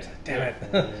 Yeah. Damn it.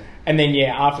 And then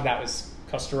after that was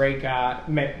Costa Rica.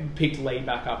 Picked Lee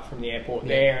back up from the airport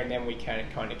there, and then we kind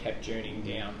of kept journeying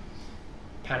down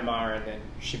Panama, and then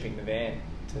shipping the van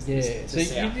to so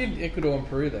south. You did Ecuador and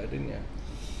Peru though, didn't you?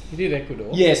 You did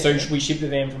Ecuador. Yeah, so we shipped the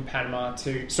van from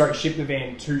shipped the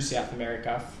van to South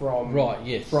America from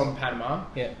Panama,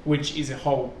 which is a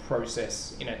whole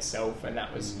process in itself, and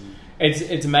that was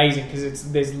it's amazing because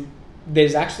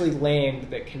there's actually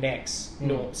land that connects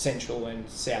North, Central, and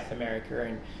South America,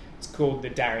 and it's called the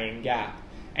Darien Gap,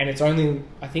 and it's only,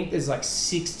 I think there's like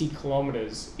 60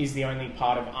 kilometres is the only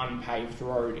part of unpaved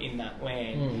road in that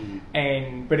land,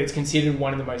 but it's considered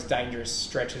one of the most dangerous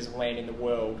stretches of land in the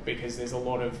world because there's a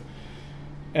lot of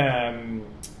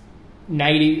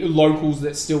native locals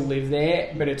that still live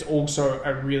there, but it's also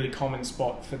a really common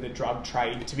spot for the drug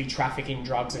trade to be trafficking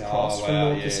drugs across from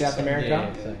North to South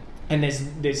America. And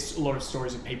there's a lot of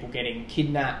stories of people getting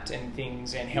kidnapped and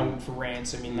things and held for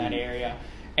ransom in that area.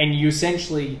 And you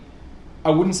essentially, I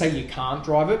wouldn't say you can't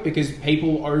drive it because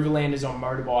overlanders on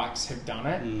motorbikes have done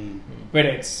it, but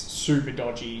it's super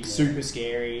dodgy, super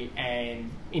scary, and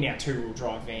in our 2-wheel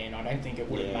drive van, I don't think it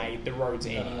would have made the roads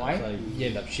anyway. So you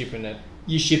end up shipping it.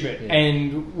 You ship it,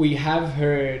 and we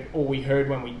heard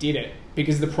when we did it,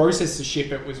 because the process to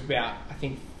ship it was about, I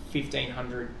think,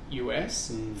 $1,500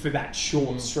 US for that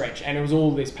short stretch, and it was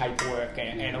all this paperwork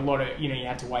and a lot of, you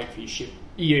had to wait for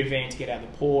your van to get out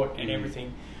of the port and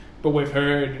everything. But we've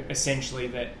heard essentially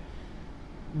that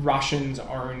Russians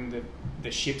own the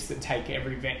ships that take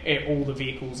all the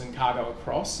vehicles and cargo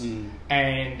across,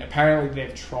 and apparently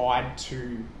they've tried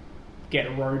to get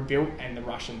a road built, and the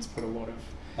Russians put a lot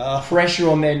of pressure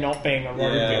on there not being a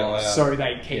road built, so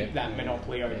they keep that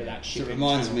monopoly over that ship. So it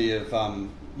reminds me of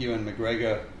Ewan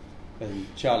McGregor and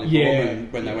Charlie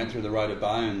Boorman when they went through the Road of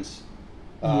Bones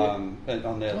on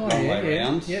their long way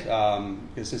round.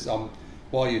 Because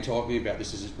while you're talking about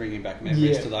this, is just bringing back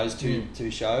memories to those two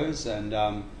shows, and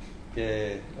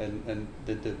and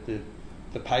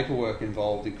the paperwork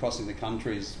involved in crossing the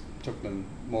countries took them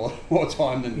more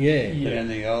time than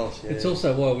anything else. It's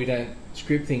also why we don't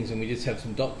script things and we just have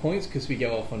some dot points, because we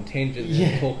go off on tangents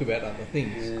and talk about other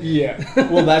things.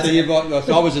 Well, that's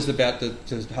I was just about to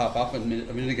harp up a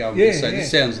minute ago and say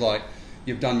this sounds like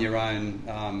you've done your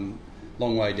own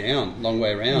long way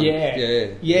around.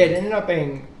 It ended up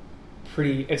being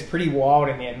pretty wild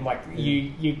in the end. Like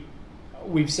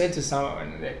we've said to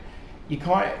someone that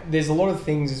there's a lot of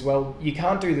things as well. You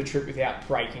can't do the trip without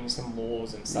breaking some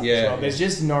laws and stuff as well. There's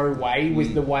just no way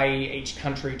with the way each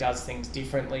country does things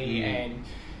differently, and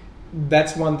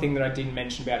that's one thing that I didn't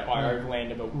mention about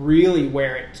iOverlander, but really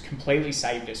where it completely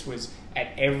saved us was at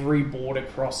every border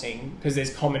crossing, because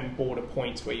there's common border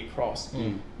points where you cross.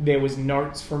 There was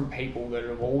notes from people that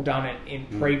have all done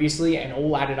it previously and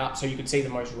all added up, so you could see the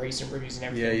most recent reviews and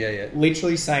everything.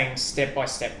 Literally saying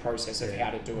step-by-step process of how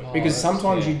to do it. Because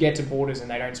sometimes you get to borders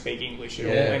and they don't speak English at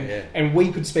all. And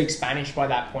we could speak Spanish by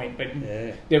that point, but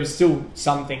there was still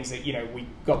some things that, we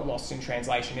got lost in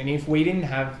translation. And if we didn't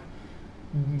have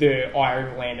the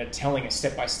iOverlander telling us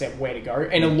step by step where to go,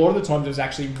 and a lot of the times it was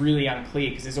actually really unclear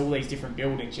because there's all these different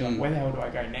buildings. You're like, where the hell do I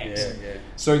go next?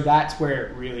 So that's where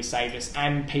it really saved us.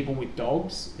 And people with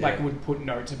dogs would put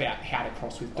notes about how to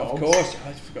cross with dogs. Of course,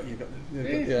 I forgot you've got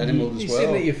the animals as well. You're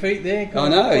sitting at your feet there. I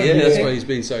know, that's why he's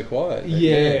been so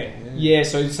quiet.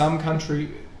 So some country,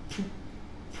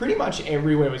 pretty much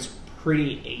everywhere was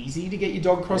pretty easy to get your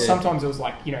dog across. Sometimes it was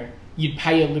like, you'd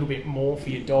pay a little bit more for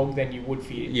your dog than you would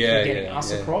for getting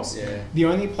us across. The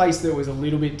only place that was a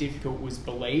little bit difficult was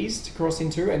Belize to cross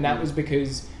into, and that was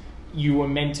because you were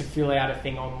meant to fill out a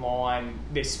thing online,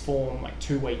 this form, like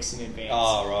 2 weeks in advance.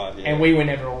 Oh, right, And we were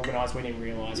never organised, we didn't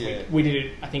realise. We did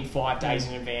it, I think, 5 days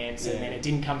in advance, and then it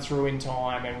didn't come through in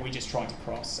time, and we just tried to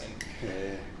cross.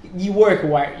 And you work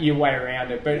your way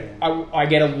around it, but I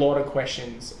get a lot of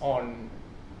questions on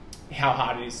how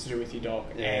hard it is to do with your dog,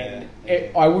 and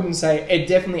I wouldn't say it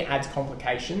definitely adds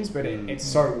complications, but it's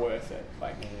so worth it.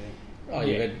 Like,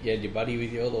 you had your buddy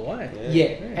with you all the way.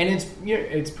 And it's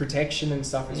it's protection and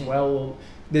stuff as well.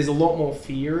 There's a lot more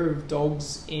fear of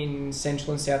dogs in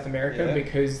Central and South America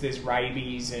because there's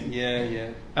rabies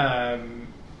and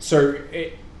so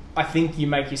I think you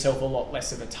make yourself a lot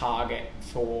less of a target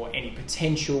for any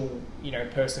potential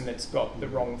person that's got the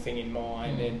wrong thing in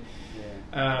mind.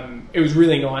 And it was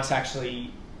really nice,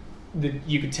 actually.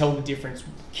 You could tell the difference.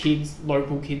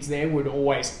 Local kids there would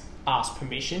always ask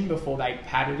permission before they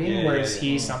patted him, whereas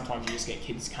here sometimes you just get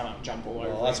kids come up and jump all over.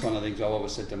 Well, that's one of the things I've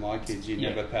always said to my kids. You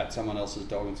never pat someone else's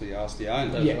dog until you ask the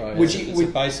owner. Right. It's a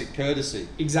basic courtesy.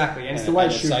 Exactly, and it's the way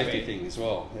it should be. And a safety thing as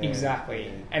well.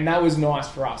 Exactly, and that was nice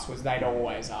for us. Was they'd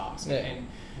always ask, and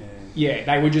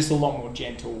they were just a lot more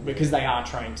gentle because they are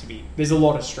trained to be. There's a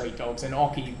lot of street dogs, and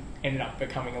Occy ended up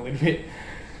becoming a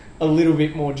little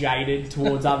bit more jaded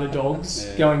towards other dogs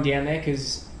going down there,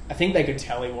 because I think they could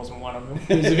tell he wasn't one of them.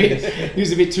 He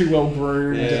was a bit too well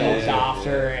groomed and looked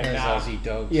after, and Aussie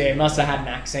dogs. He must have had an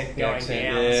accent going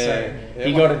down. So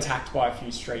he got attacked by a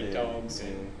few street dogs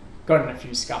and got in a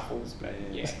few scuffles. But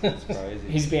that's crazy.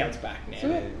 He's bounced back now.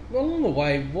 So along the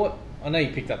way, I know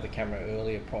you picked up the camera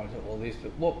earlier prior to all this,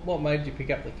 but what made you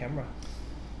pick up the camera?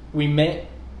 We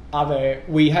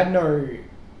had no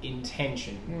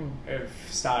intention of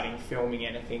starting filming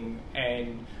anything,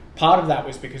 and part of that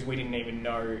was because we didn't even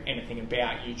know anything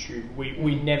about YouTube.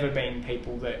 We'd never been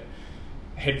people that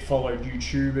had followed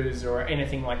YouTubers or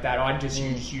anything like that. I just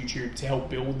used YouTube to help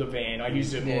build the van. I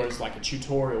used it more as like a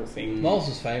tutorial thing. Miles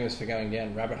is famous for going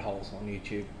down rabbit holes on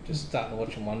YouTube, just starting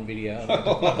watching one video and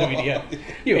another video.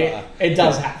 It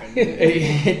does happen.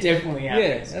 It definitely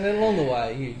happens. Yeah, and then along the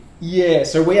way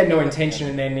so we had no intention,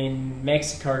 and then in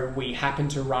Mexico we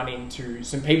happened to run into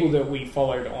some people that we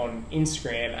followed on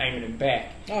Instagram, Eamon and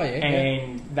Beck.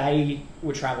 And they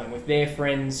were travelling with their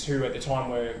friends who at the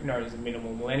time were known as the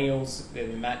Minimal Millennials. They're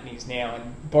the Matinees now,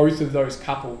 and both of those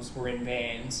couples were in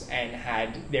vans and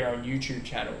had their own YouTube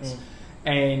channels.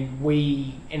 And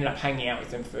we ended up hanging out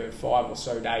with them for 5 or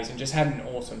so days and just had an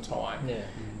awesome time.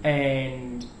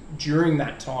 And during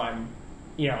that time,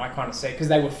 I kind of said, because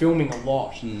they were filming a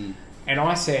lot, and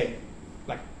I said,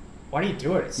 like, why do you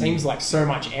do it? It seems like so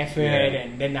much effort,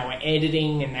 and then they were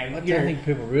editing, and I don't think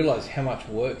people realise how much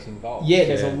work's involved. Yeah,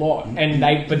 there's a lot, and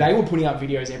they were putting up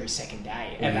videos every second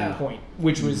day at that point,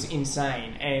 which was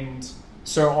insane. And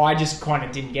so I just kind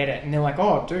of didn't get it, and they're like,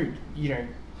 "Oh, dude, you know,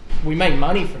 we make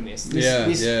money from this.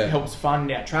 This helps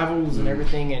fund our travels and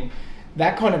everything." And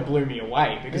that kind of blew me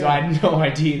away because I had no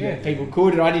idea that people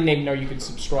could, and I didn't even know you could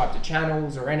subscribe to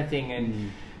channels or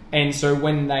anything. And so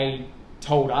when they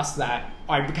told us that,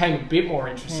 I became a bit more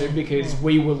interested because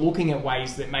we were looking at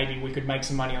ways that maybe we could make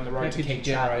some money on the road to keep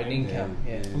generating income.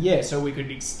 So we could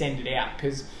extend it out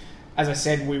because, as I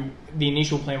said, the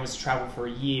initial plan was to travel for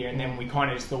a year, and then we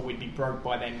kind of just thought we'd be broke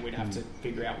by then. We'd have to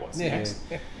figure out what's next.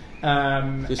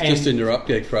 Just interrupt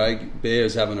you, Craig.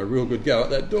 Bear's having a real good go at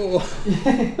that door.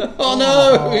 Oh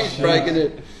no, he's breaking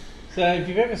it. So if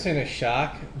you've ever seen a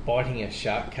shark biting a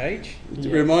shark cage, it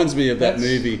reminds me of that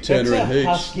movie Turner and Hooch.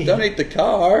 Husky. Don't eat the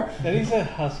car. That is a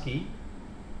husky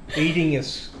eating a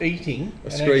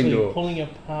screen door, pulling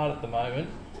apart at the moment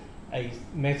a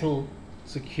metal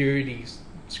security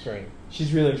screen.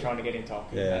 She's really trying to get into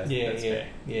hockey. Yeah.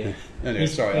 Anyway,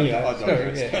 sorry. I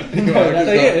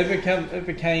It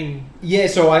became. Yeah,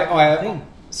 so I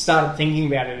started thinking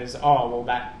about it as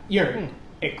that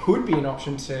it could be an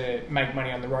option to make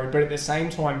money on the road, but at the same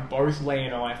time, both Lee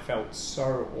and I felt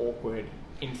so awkward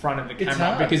in front of the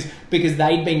camera because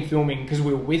they'd been filming because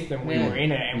we were with them, we were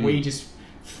in it, and we just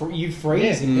you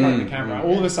freeze in front of the camera.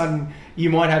 All of a sudden,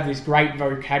 you might have this great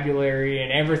vocabulary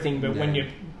and everything, but when you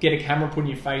get a camera put in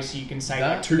your face, you can say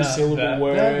like two-syllable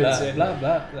words.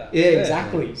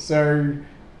 Exactly. So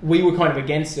we were kind of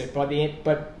against it by the end,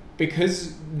 but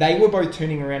because they were both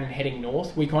turning around and heading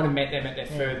north, we kind of met them at their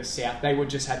further south. They would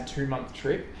just had a 2-month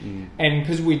trip, and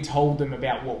because we told them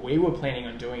about what we were planning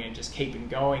on doing and just keeping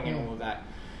going and all of that,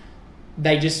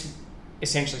 they just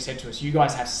essentially said to us, "You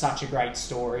guys have such a great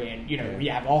story, and you know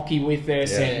you have Occy with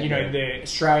us, and you know the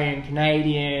Australian,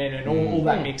 Canadian, and all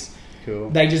that mix." Cool.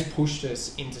 They just pushed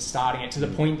us into starting it to the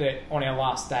point that on our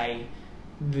last day,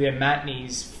 the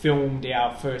Matanees filmed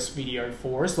our first video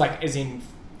for us, like as in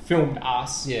filmed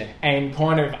us and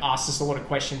kind of asked us a lot of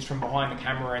questions from behind the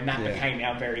camera, and that became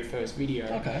our very first video.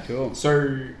 Okay, cool.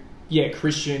 So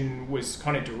Christian was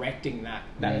kind of directing that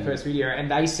first video, and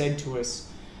they said to us,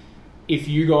 if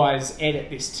you guys edit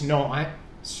this tonight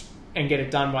and get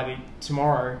it done by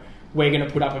tomorrow, we're going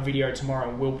to put up a video tomorrow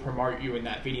and we'll promote you in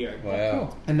that video. Wow.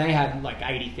 Cool. And they had like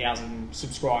 80,000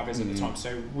 subscribers at the time.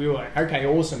 So we were like, okay,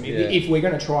 awesome. If we're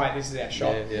going to try it, this is our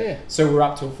shot. So we're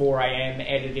up till 4 a.m.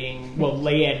 editing. Well,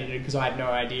 Lee edited because I had no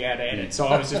idea how to edit. So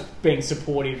I was just being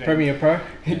supportive. Premiere Pro?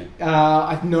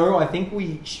 No, I think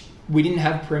we didn't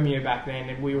have Premiere back then,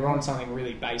 and we were on something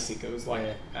really basic. It was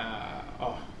like...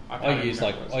 I use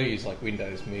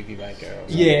Windows Movie Maker. Or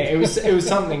something. Yeah, it was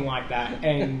something like that,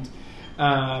 and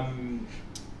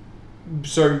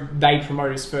so they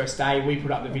promoted us first day. We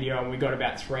put up the video, and we got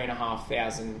about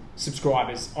 3,500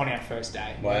 subscribers on our first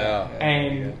day. Wow!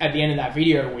 And at the end of that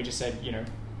video, we just said,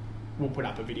 we'll put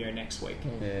up a video next week.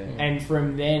 And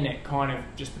from then, it kind of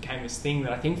just became this thing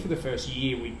that I think for the first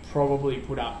year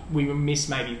we missed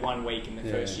maybe 1 week in the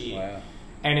first year. Wow.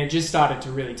 And it just started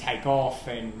to really take off,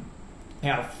 and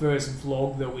our first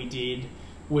vlog that we did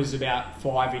was about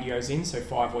 5 videos in, so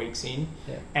 5 weeks in.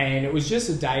 And it was just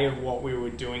a day of what we were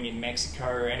doing in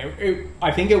Mexico. And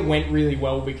I think it went really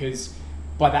well because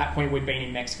by that point we'd been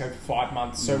in Mexico for 5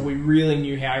 months. So we really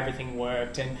knew how everything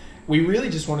worked. And we really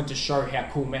just wanted to show how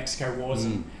cool Mexico was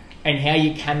and how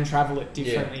you can travel it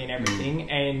differently and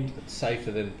everything. And it's safer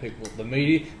than people... The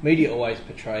media always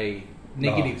portray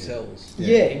negative selves.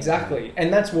 Yeah, exactly.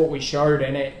 And that's what we showed.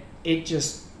 And it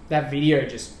just... That video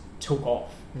just took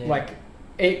off. Like,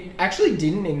 it actually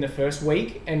didn't in the first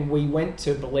week, and we went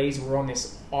to Belize. We're on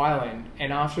this island,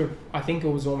 and after I think it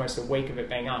was almost a week of it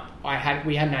being up,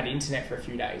 we hadn't had internet for a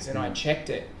few days, and I checked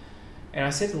it, and I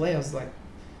said to Lee, I was like,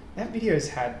 that video's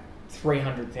had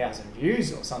 300,000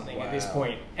 views or something at this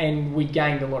point, and we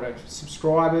gained a lot of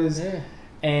subscribers,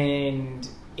 and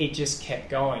it just kept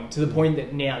going to the point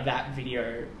that now that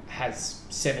video has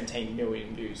 17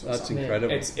 million views. That's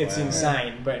incredible. It's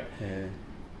insane, but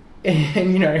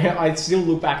and I still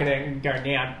look back at it and go,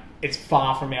 now it's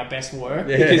far from our best work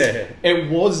because it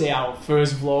was our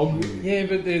first vlog. Yeah,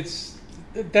 but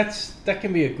that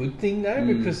can be a good thing though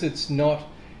because it's not.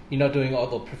 You're not doing all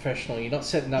the professional. You're not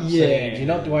setting up scenes. You're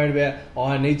not worried about,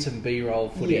 I need some B-roll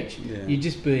footage. You're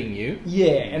just being you.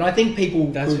 Yeah, and I think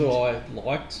people... That's what I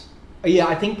liked. Yeah,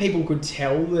 I think people could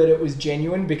tell that it was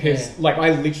genuine because, like,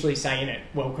 I literally say in it,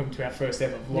 welcome to our first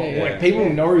ever vlog. People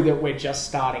know that we're just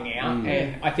starting out,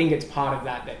 and I think it's part of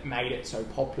that made it so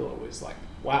popular was like,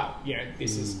 wow,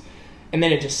 this is... and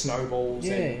then it just snowballs.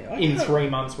 Yeah, and in 3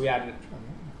 months we added it.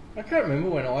 I can't remember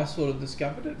when I sort of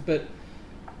discovered it, but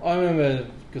I remember,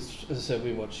 because as I said,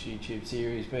 we watch YouTube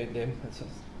series, me and them.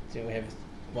 We have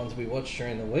ones we watch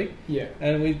during the week. Yeah.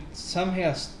 And we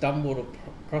somehow stumbled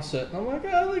across it, and I'm like,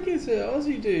 oh, look, it's an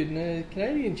Aussie dude and a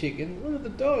Canadian chick, and look at the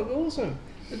dog, awesome.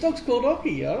 The dog's called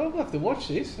Oki. I'll have to watch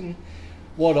this. And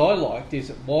what I liked is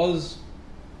it was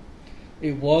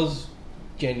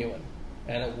genuine,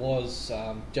 and it was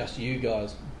just you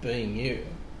guys being you.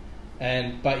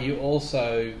 But you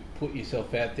also put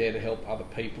yourself out there to help other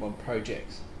people on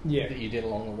projects that you did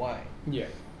along the way. Yeah.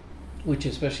 Which,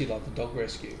 especially like the dog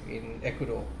rescue in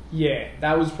Ecuador. Yeah,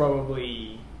 that was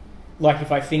probably, like,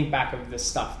 if I think back of the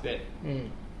stuff that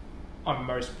I'm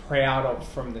most proud of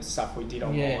from the stuff we did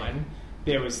online,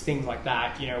 there was things like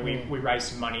that. You know, we raised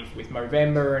some money with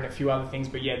Movember and a few other things,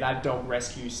 but that dog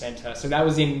rescue centre. So that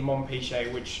was in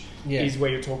Montpiche, which is where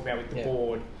you're talking about with the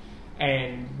board.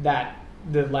 And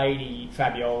the lady,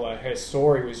 Fabiola, her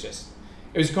story was just,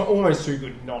 it was almost too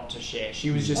good not to share. She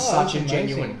was just such a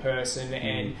genuine person,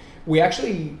 and we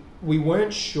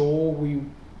weren't sure we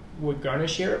were going to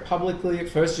share it publicly at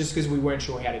first, just because we weren't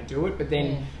sure how to do it. But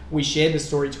then we shared the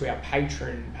story to our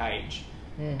Patreon page,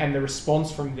 and the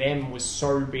response from them was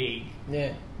so big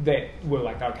that we're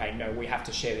like, okay, no, we have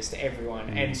to share this to everyone.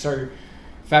 And so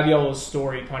Fabiola's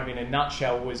story, kind of in a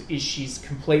nutshell, is she's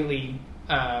completely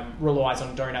relies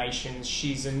on donations.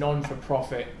 She's a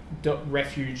non-for-profit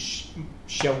refuge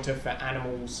shelter for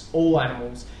animals, all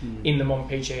animals, in the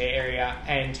Montpiche area.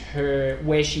 And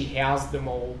where she housed them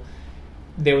all,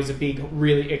 there was a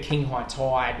king high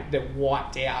tide that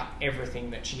wiped out everything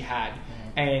that she had.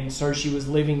 And so she was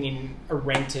living in a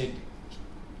rented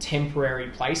temporary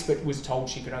place, but was told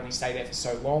she could only stay there for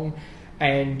so long,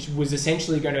 and was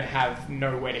essentially going to have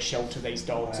nowhere to shelter these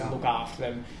dogs and look after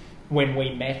them when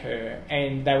we met her.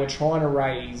 And they were trying to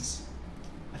raise,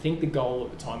 I think the goal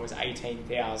at the time was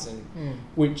 18,000,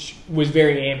 which was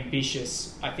very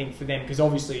ambitious, I think, for them, because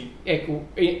obviously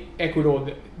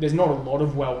Ecuador, there's not a lot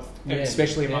of wealth,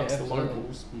 especially amongst the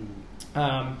locals.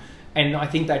 And I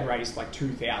think they'd raised like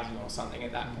 2,000 or something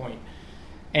at that point.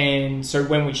 And so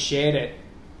when we shared it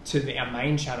to our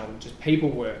main channel, just people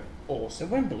were awesome.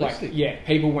 It went ballistic.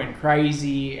 People went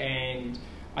crazy, and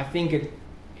I think it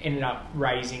ended up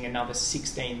raising another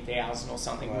 16,000 or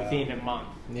something within a month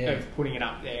of putting it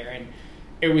up there. And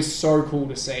it was so cool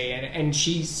to see. And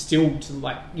she's still,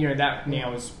 that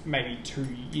now is maybe 2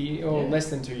 years or less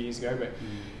than 2 years ago, but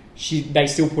they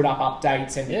still put up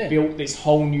updates and built this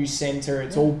whole new centre.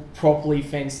 It's all properly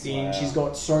fenced in. Wow. She's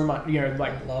got so much,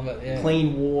 love it,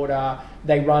 clean water.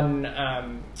 They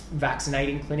run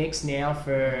vaccinating clinics now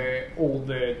for all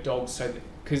the dogs,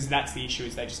 because that's the issue,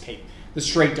 is the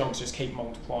street dogs just keep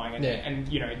multiplying, and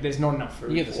there's not enough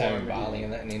food. You get the same in Bali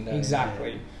and that in Indo.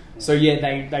 Exactly. So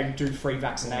they do free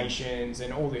vaccinations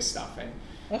and all this stuff, and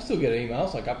I still get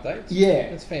emails like updates. Yeah,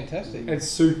 it's fantastic. It's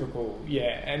super cool.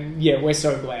 Yeah, and we're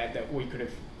so glad that we could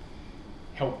have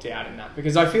helped out in that,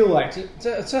 because I feel like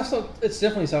it's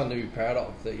definitely something to be proud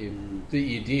of, that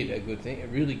you did a good thing, a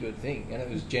really good thing, and it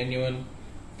was genuine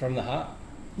from the heart.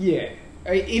 Yeah,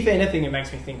 if anything, it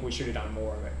makes me think we should have done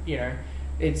more of it.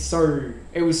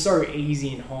 It was so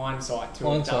easy in hindsight to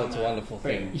have done Hindsight's a wonderful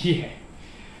thing. Yeah,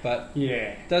 but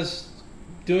does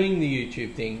doing the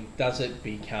YouTube thing, does it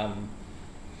become,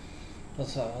 I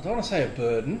don't want to say a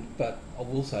burden, but I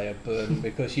will say a burden,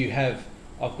 because I've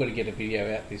got to get a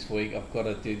video out this week, I've got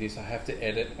to do this, I have to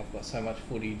edit, I've got so much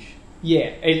footage.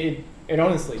 Yeah, it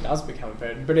honestly does become a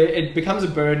burden, but it becomes a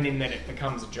burden in that it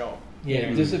becomes a job.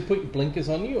 Yeah, does it put blinkers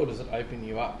on you, or does it open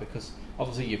you up? Because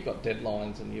obviously you've got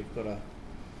deadlines and you've got to...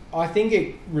 I think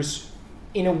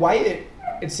in a way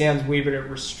it sounds weird, but it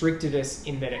restricted us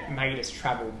in that it made us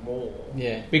travel more.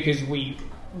 Yeah. Because it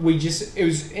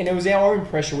was our own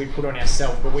pressure we put on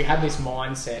ourselves, but we had this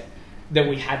mindset that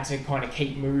we had to kind of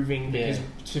keep moving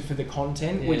for the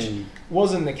content, which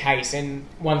wasn't the case. And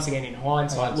once again, in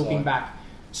hindsight, looking back,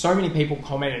 so many people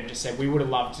commented and just said we'd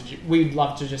love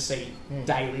to just see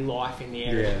daily life in the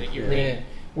area that you're in.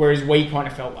 Whereas we kind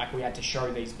of felt like we had to show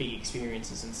these big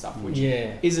experiences and stuff, which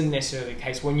isn't necessarily the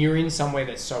case when you're in somewhere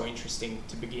that's so interesting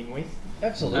to begin with.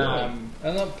 Absolutely. And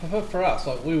for us,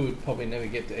 like, we would probably never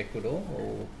get to Ecuador,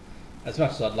 or as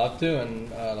much as I'd love to. And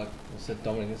like I said,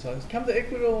 Dominic was like, come to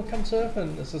Ecuador, come surf.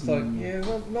 And it's just like,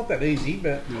 not that easy.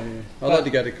 But I'd like to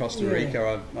go to Costa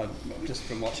Rica. I just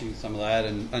from watching some of that,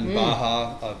 and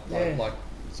Baja, I'd like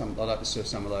to surf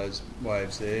some of those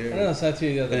waves there. I know I said to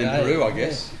you the other day. And Peru, I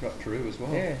guess. You've got Peru as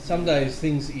well. Yeah, some days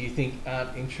things that you think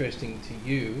aren't interesting to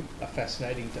you are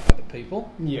fascinating to other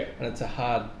people. Yeah. And it's a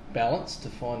hard balance to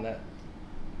find that.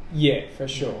 Yeah, for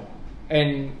sure.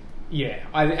 And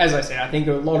as I said, I think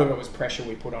a lot of it was pressure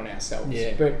we put on ourselves.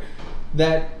 Yeah. But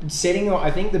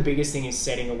I think the biggest thing is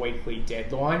setting a weekly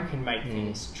deadline can make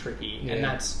things tricky. Yeah. And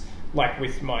that's like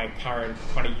with my current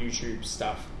kind of YouTube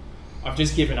stuff. I've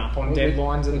just given up on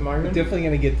deadlines at the moment. We're definitely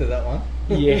going to get to that one.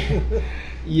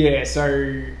 Yeah.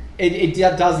 So it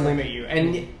does limit you.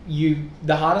 And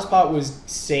the hardest part was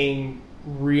seeing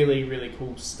really, really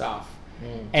cool stuff.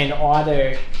 And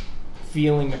either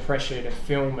feeling the pressure to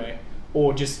film it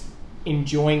or just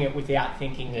enjoying it without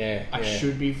thinking I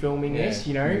should be filming this,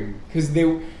 you know? Because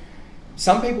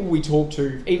some people we talk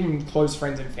to, even close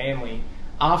friends and family,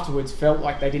 afterwards felt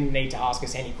like they didn't need to ask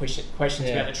us any questions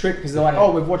about the trip because they're like,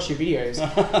 oh, we've watched your videos.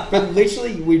 But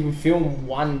literally we would film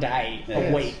one day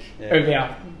a week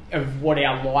of what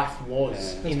our life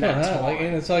was in that time.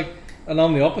 And it's like, and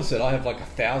I'm the opposite. I have like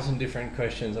 1,000 different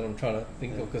questions that I'm trying to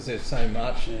think of because there's so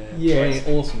much really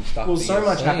awesome stuff. Well, so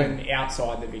much happened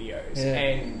outside the videos,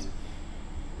 and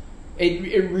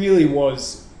it really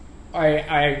was.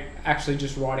 I actually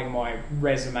just writing my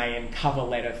resume and cover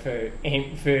letter for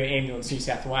Ambulance New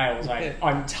South Wales.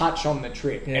 I'm touch on the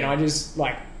trip, and I just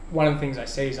like one of the things I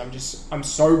say is I'm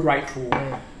so grateful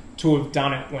to have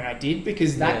done it when I did,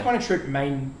 because that kind of trip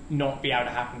may not be able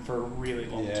to happen for a really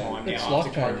long time now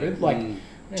after COVID.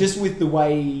 Just with the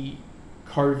way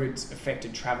COVID's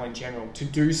affected travel in general, to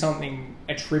do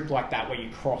a trip like that where you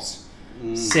cross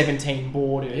 17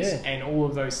 borders and all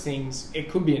of those things, it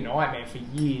could be a nightmare for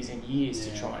years and years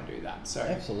to try and do that. So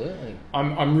absolutely,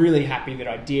 I'm really happy that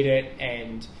I did it,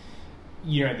 and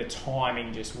you know the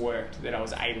timing just worked that I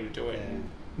was able to do it. And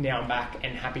now I'm back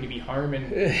and happy to be home, and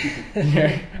you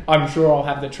know, I'm sure I'll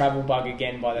have the travel bug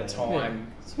again by the time.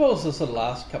 So what was the sort of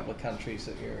last couple of countries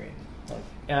that you're in?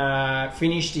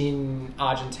 Finished in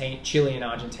Chile and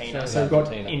Argentina. So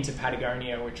got into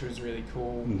Patagonia, which was really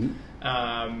cool.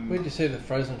 Where'd you see the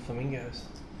frozen flamingos?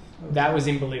 That was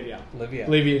in Bolivia.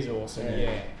 Bolivia's awesome,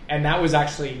 And that was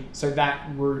actually, that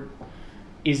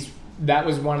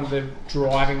was one of the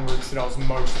driving routes that I was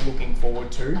most looking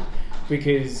forward to,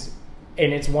 because,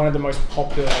 and it's one of the most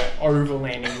popular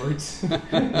overlanding routes. So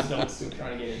I'm still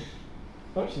trying to get in.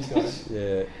 Oh, she's got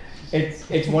it.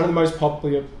 It's one of the most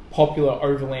popular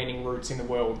overlanding routes in the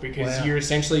world, because you're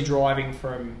essentially driving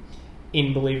from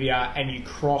in Bolivia and you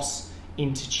cross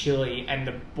into Chile, and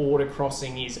the border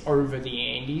crossing is over the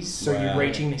Andes, so you're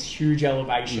reaching this huge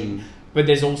elevation, but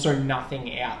there's also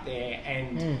nothing out there,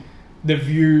 and the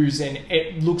views, and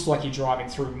it looks like you're driving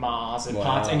through Mars and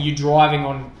parts, and you're driving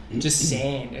on just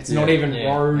sand. It's not even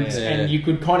roads, and you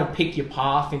could kind of pick your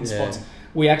path in spots.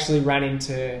 We actually ran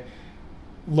into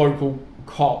local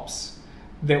cops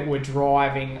that were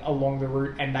driving along the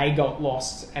route, and they got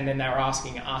lost, and then they were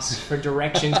asking us for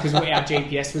directions because our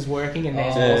GPS was working and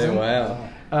theirs wasn't.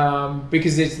 Wow.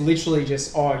 Because it's literally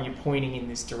just, you're pointing in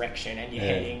this direction and you're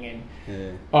heading,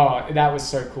 and that was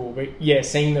so cool. But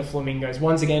seeing the flamingos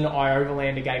once again,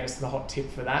 iOverlander gave us the hot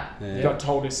tip for that.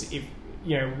 Told us, if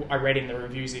I read in the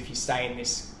reviews, if you stay in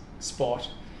this spot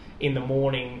in the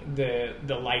morning, the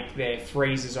lake there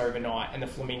freezes overnight and the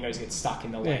flamingos get stuck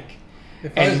in the lake.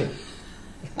 And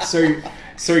so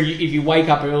if you wake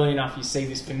up early enough, you see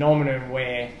this phenomenon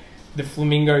where the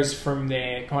flamingos from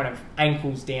their kind of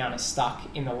ankles down are stuck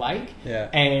in the lake,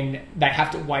 and they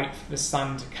have to wait for the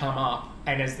sun to come up,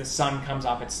 and as the sun comes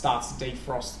up, it starts to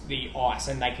defrost the ice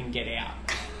and they can get out.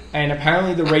 And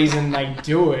apparently the reason they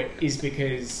do it is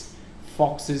because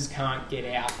foxes can't get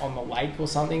out on the lake or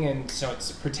something, and so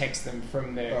it protects them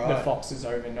from the foxes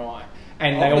overnight.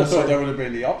 And I thought that would have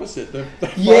been the opposite. I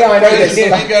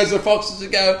know. The foxes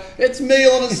would go, it's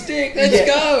meal on a stick, let's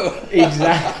go.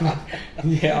 Exactly.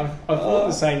 I thought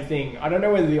the same thing. I don't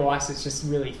know whether the ice is just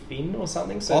really thin or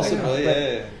something. So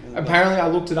possibly, apparently I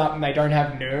looked it up, and they don't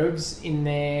have nerves in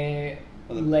their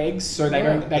legs, so they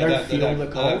don't feel the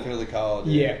cold. They don't feel the cold.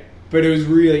 Yeah. But it was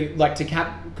really, like,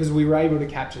 because we were able to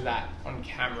capture that on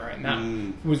camera, and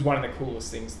that was one of the coolest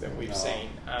things that we've seen.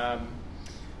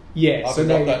 Yeah, I've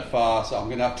got that far, so I'm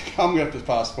gonna have to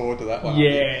fast forward to that one.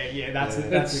 That's a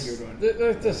good one.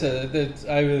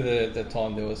 Over the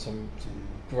time, there were some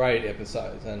great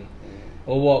episodes, and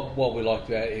what we liked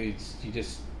about it is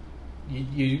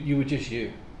you were just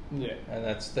you. Yeah, and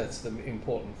that's the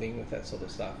important thing with that sort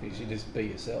of stuff, is you just be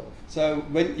yourself. So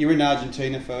when you were in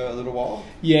Argentina for a little while?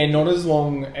 Yeah, not as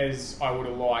long as I would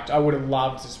have liked. I would have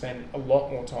loved to spend a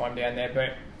lot more time down there,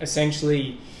 but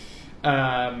essentially,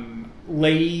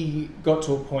 Lee got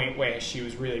to a point where she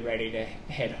was really ready to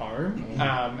head home,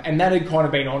 and that had kind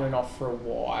of been on and off for a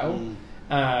while.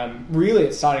 Really,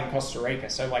 it started in Costa Rica,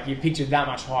 so like you pictured that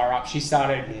much higher up. She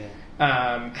started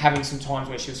having some times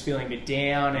where she was feeling a bit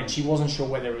down and she wasn't sure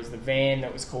whether it was the van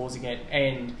that was causing it,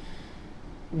 and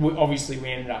obviously we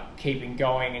ended up keeping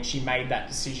going and she made that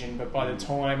decision, but by the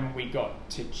time we got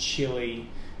to Chile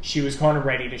she was kind of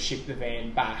ready to ship the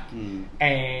van back.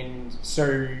 And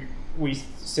so we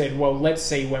said, well, let's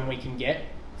see when we can get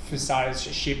for starters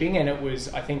shipping, and it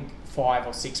was I think 5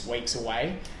 or 6 weeks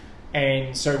away,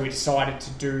 and so we decided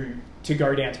to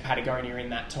go down to Patagonia in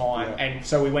that time. And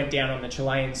so we went down on the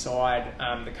Chilean side,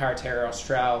 the Carretera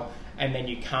Austral, and then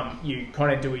you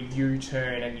kind of do a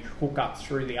U-turn and you hook up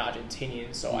through the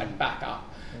Argentinian side back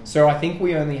up. So I think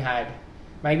we only had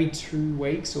maybe 2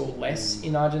 weeks or less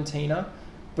in Argentina,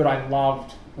 but I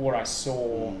loved what I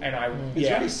saw. And Is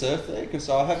there any surf there? Because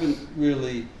I haven't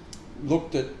really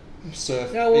looked at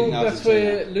surf No, well, in Argentina. that's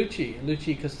where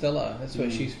Lucy Costella, that's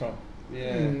where she's from.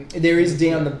 Yeah. There is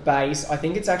down the base. I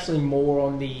think it's actually more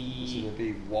on the... It'll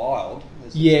be wild.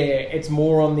 It's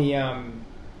more on the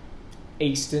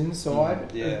eastern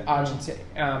side of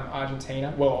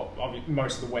Argentina. Well,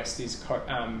 most of the west is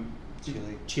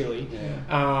Chile.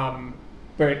 Yeah.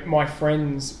 But my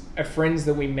friends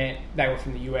that we met, they were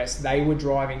from the US. They were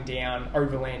driving down,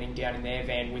 overlanding down in their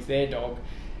van with their dog.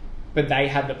 But they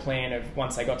had the plan of,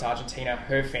 once they got to Argentina,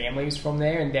 her family was from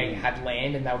there and they had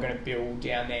land and they were going to build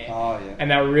down there.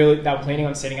 And they were planning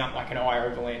on setting up like an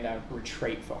iOverlander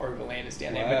retreat for overlanders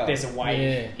down there. But there's a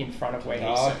wave in front of where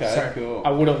he's cool.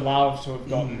 I would have loved to have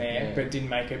gotten there, but didn't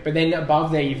make it. But then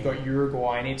above there you've got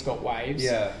Uruguay and it's got waves.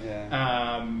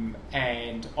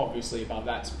 And obviously above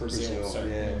that's Brazil.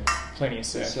 Plenty of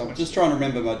surf. So I'm just trying to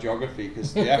remember my geography,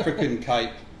 because the African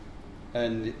Cape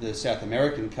and the South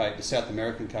American Cape is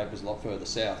a lot further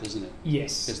south, isn't it?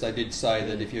 Yes. Because they did say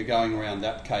that if you're going around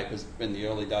that cape in the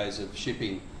early days of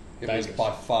shipping, it was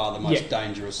by far the most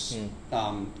dangerous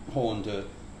horn to...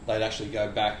 They'd actually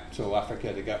go back to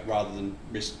Africa to go rather than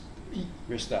risk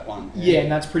that one.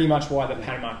 And that's pretty much why the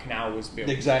Panama Canal was built.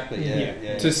 Exactly,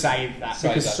 to save that.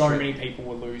 Because so many people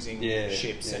were losing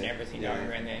ships and everything going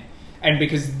around there. And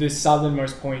because the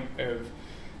southernmost point of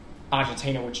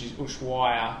Argentina, which is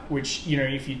Ushuaia, which, you know,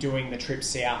 if you're doing the trip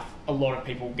south, a lot of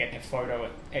people get their photo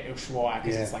at Ushuaia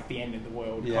because it's like the end of the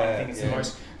world kind of thing. It's the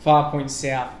most far point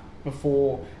south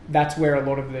before. That's where a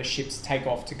lot of the ships take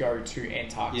off to go to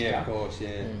Antarctica. Yeah, of course,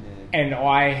 And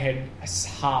I had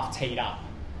half teed up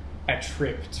a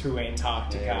trip to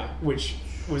Antarctica, which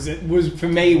was for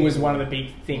me was one of the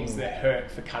big things that hurt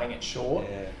for cutting it short.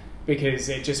 Because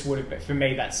it just would have been, for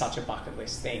me, that's such a bucket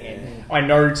list thing. And I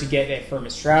know to get there from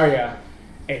Australia,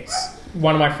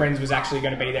 one of my friends was actually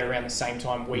going to be there around the same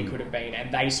time we could have been,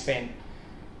 and they spent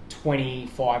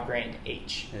 $25,000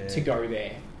 each to go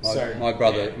there. My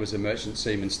brother was a merchant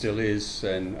seaman, still is,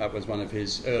 and that was one of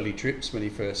his early trips when he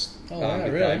first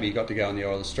became. He got to go on the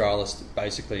old Australis,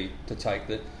 basically to take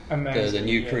the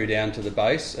new crew down to the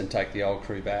base and take the old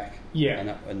crew back.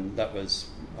 And that was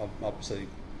obviously...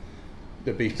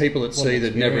 There'd be people at sea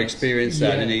that never experienced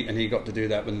that, and he got to do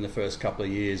that within the first couple of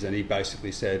years, and he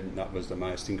basically said that was the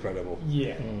most incredible.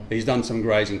 He's done some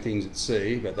grazing things at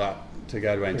sea, but that to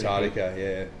go to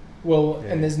Antarctica,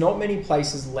 and there's not many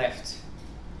places left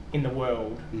in the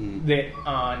world that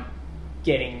aren't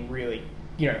getting really,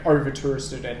 you know, over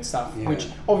touristed and stuff. Which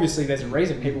obviously there's a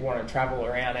reason people want to travel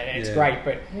around, and it's great.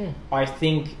 But I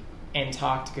think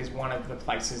Antarctica is one of the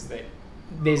places that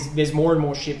there's more and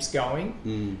more ships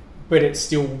going. But it's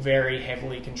still very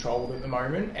heavily controlled at the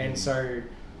moment, and so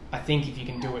I think if you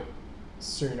can do it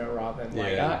sooner rather than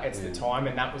later, it's the time.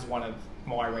 And that was one of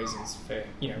my reasons for,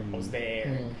 you know, I was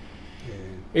there.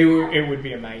 It would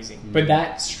be amazing. But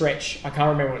that stretch, I can't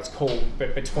remember what it's called,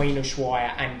 but between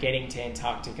Ushuaia and getting to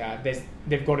Antarctica,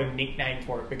 they've got a nickname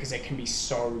for it because it can be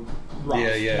so rough,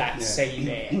 that sea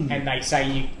there. And they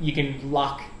say you can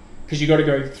luck, because you got to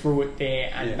go through it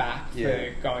there and back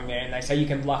for going there, and they say you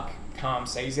can luck calm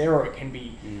seas there, or it can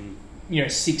be, you know,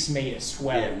 6 metre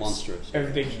swells monstrous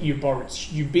of your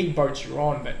boats, your big boats you're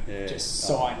on, but just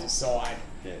side to side.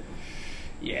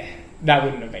 That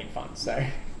wouldn't have been fun. So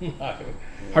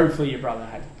hopefully your brother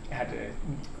had a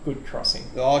good crossing.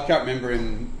 I can't remember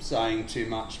him saying too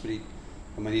much, but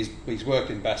he's worked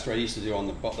in Bass Strait. He used to do on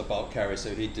the bulk carrier,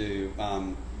 so he'd do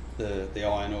the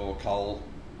iron ore coal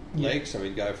leg. So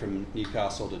he'd go from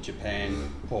Newcastle to Japan,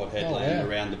 Port Hedland,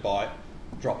 around the Bight,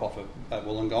 drop off at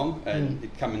Wollongong,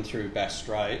 and coming through Bass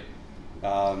Strait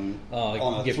on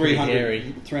a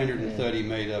 330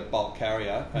 metre bulk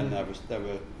carrier, and they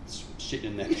were shitting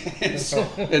in their pants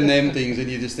in them things, and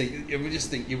you would just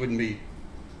think you wouldn't be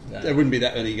there wouldn't be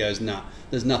that many. He goes, nah,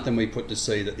 there's nothing we put to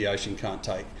sea that the ocean can't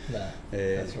take. No,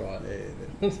 that's right.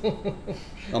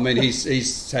 I mean,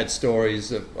 he's had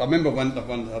stories of. I remember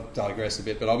I digress a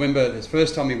bit, but I remember his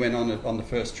first time he went on the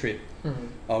first trip.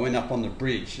 I went up on the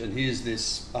bridge, and here's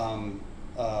this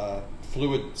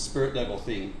fluid spirit level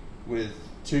thing with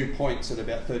 2 points at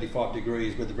about 35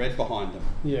 degrees with the red behind them.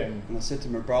 Yeah. And I said to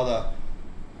my brother,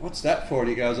 what's that for? And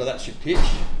he goes, oh, that's your pitch.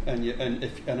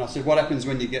 And I said, what happens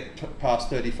when you get past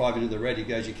 35 into the red? He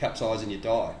goes, you capsize and you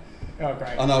die. Oh,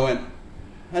 great. And I went,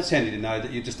 that's handy to know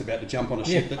that you're just about to jump on a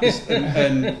ship.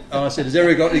 And I said, has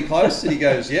Eric got any close? And he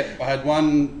goes, yep. I had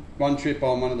one trip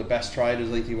on one of the bass traders,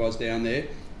 I think he was down there,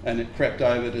 and it crept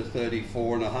over to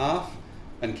 34.5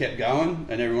 and kept going,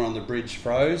 and everyone on the bridge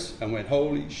froze and went,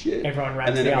 holy shit. Everyone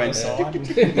ran to the other side.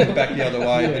 Went back the other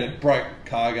way, but it broke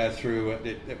cargo through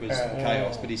it. It was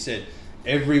chaos. But he said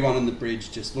everyone on the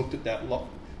bridge just looked at that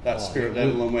spirit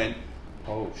level and went,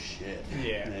 oh shit.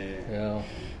 Yeah.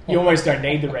 You almost don't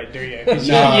need the red, do you? Because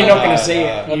you're not going to see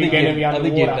it. You're going to be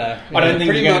underwater. I don't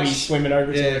think you're going to be swimming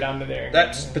over to it under there.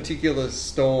 That particular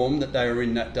storm that they were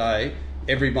in that day,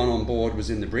 everyone on board was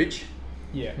in the bridge.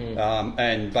 Yeah.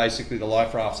 And basically the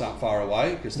life rafts aren't far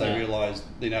away because they realised,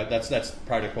 that's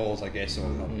protocols, I guess. Or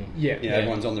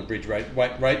everyone's on the bridge, wait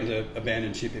to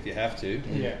abandon ship if you have to.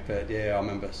 Yeah. But I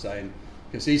remember saying,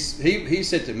 because he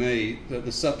said to me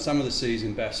that some of the seas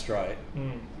in Bass Strait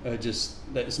are just,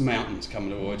 there's mountains coming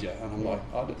towards you, and I'm like,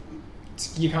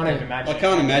 you can't even imagine. I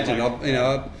can't imagine.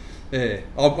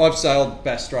 I've sailed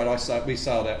Bass Strait. We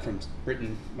sailed out from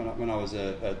Britain when I was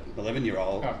a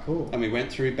 11-year-old. Oh, cool. And we went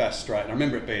through Bass Strait. And I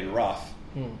remember it being rough.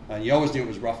 And you always knew it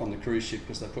was rough on the cruise ship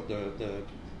because they put the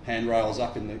handrails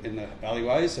up in the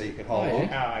alleyways so you could hold on. Oh,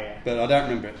 yeah. But I don't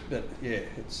remember it. But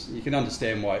you can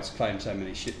understand why it's claimed so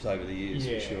many ships over the years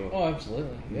for sure. Oh,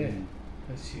 absolutely. Yeah,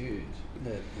 that's huge.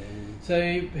 So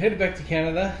you headed back to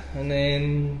Canada and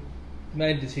then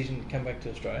made a decision to come back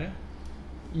to Australia.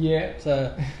 Yeah.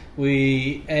 So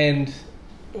was that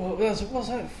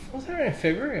around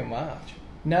February or March?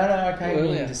 No, I came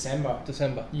in December.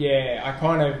 Yeah, I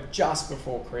kind of just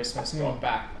before Christmas got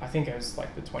back. I think it was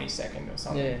like the 22nd or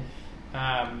something.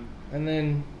 Yeah. And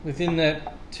then within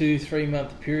that 2-3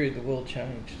 month period, the world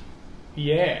changed.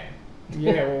 Yeah.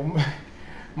 Well,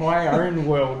 my own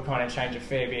world kind of changed a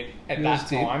fair bit at that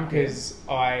time because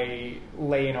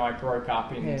Lee and I broke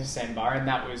up in December, and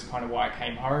that was kind of why I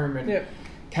came home and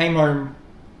came home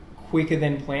quicker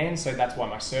than planned. So that's why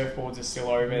my surfboards are still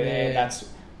over there. That's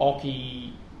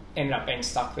Occy ended up being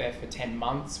stuck there for 10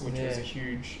 months, which was a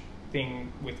huge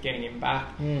thing with getting him back.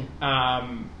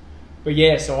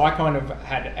 But so I kind of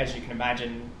had, as you can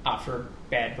imagine, after a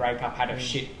bad breakup, had a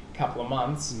shit couple of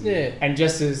months. Yeah. And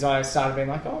just as I started being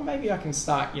like, oh, maybe I can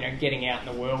start, getting out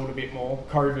in the world a bit more,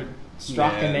 COVID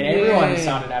struck, and then everyone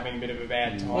started having a bit of a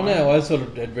bad time. I know, I sort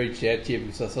of had reached out to you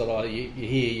because I thought, you're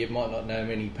here, you might not know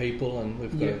many people, and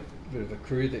we've got a bit of a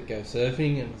crew that go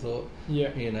surfing, and I thought,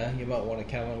 you might want to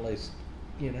come and at least,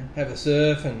 have a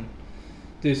surf and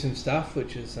do some stuff,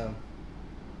 which is,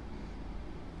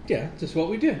 just what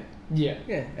we do. Yeah.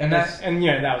 Yeah. And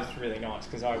that was really nice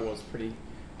because I was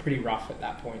pretty rough at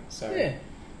that point. So it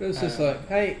was just like,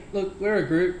 hey, look, we're a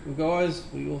group of guys.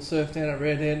 We all surf down at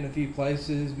Redhead in a few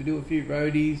places. We do a few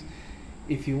roadies.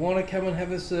 If you want to come and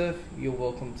have a surf, you're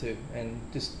welcome to. And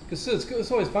just because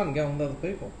it's always fun going with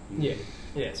other people. Yeah,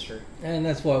 it's true. And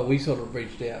that's why we sort of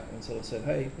reached out and sort of said,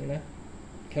 hey,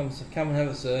 come and have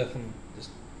a surf and just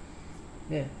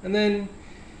And then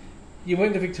you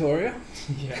went to Victoria.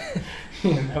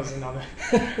 That was another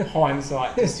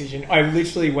hindsight decision. I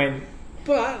literally went.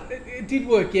 But it did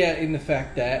work out in the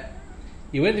fact that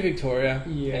you went to Victoria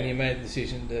and you made the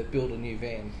decision to build a new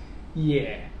van.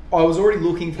 Yeah. I was already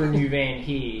looking for a new van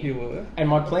here. You were? And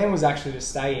my plan was actually to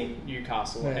stay in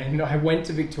Newcastle. Yeah. And I went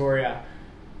to Victoria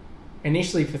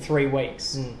initially for 3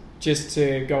 weeks just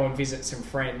to go and visit some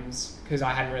friends because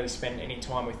I hadn't really spent any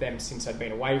time with them since I'd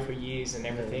been away for years and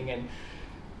everything. And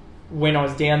when I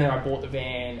was down there, I bought the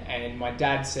van and my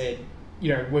dad said,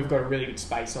 we've got a really good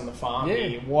space on the farm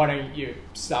here. Why don't you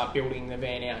start building the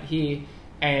van out here?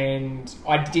 And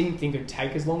I didn't think it'd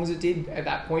take as long as it did at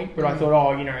that point, but I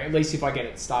thought, at least if I get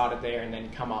it started there and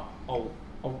then come up, I'll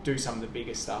do some of the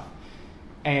bigger stuff.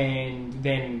 And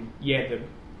then,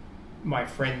 my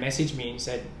friend messaged me and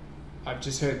said, I've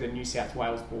just heard the New South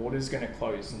Wales border's going to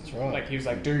close. That's right. Like, he was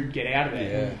like, dude, get out of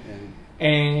there. Yeah.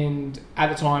 And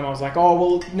at the time I was like, oh,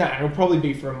 well, no, it'll probably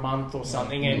be for a month or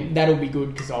something, and that'll be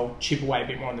good because I'll chip away a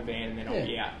bit more on the van and then I'll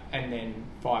be out. And then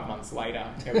 5 months later,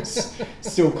 it was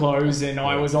still closed and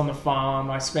I was on the farm.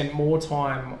 I spent more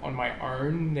time on my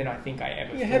own than I think I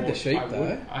ever thought had the sheep, I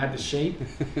would. I had the sheep.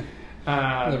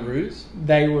 Nauru's?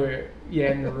 They were,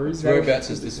 in Nauru's. Whereabouts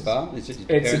is this farm? Is it your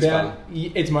parents' farm?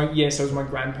 So it was my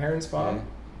grandparents' farm.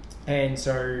 Yeah. And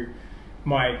so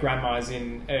my grandma's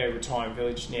in a retirement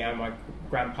village now. My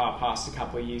grandpa passed a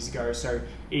couple of years ago, so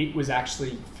it was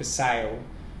actually for sale.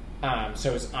 So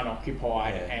it was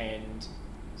unoccupied, and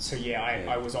so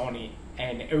I was on it.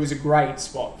 And it was a great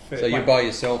spot. So you're by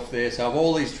yourself there. So of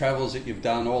all these travels that you've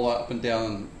done all up and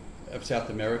down of South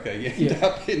America, you end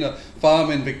up in a farm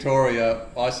in Victoria,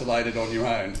 isolated on your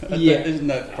own. Isn't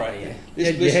that great?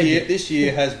 This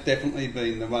year has definitely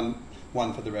been the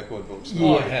one for the record books.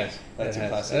 Yeah, it has. That's a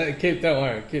classic. Don't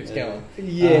worry, it keeps going.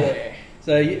 Yeah.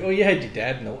 So you had your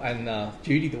dad and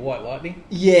Judy, the White Lightning.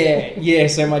 Yeah.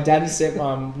 So my dad and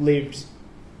stepmom lived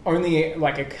only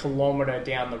like a kilometre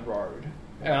down the road.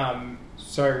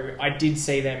 So I did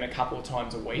see them a couple of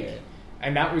times a week,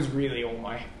 and that was really all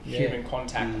my human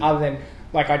contact. Other than,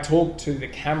 like, I talked to the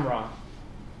camera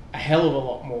a hell of a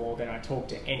lot more than I talked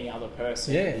to any other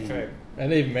person.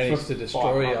 And even managed to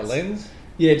destroy a lens.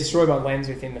 Yeah, destroyed my lens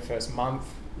within the first month.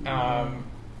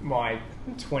 My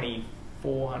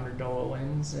 $2,400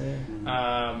 lens,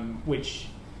 which,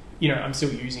 I'm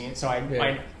still using it. So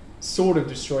I sort of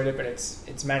destroyed it, but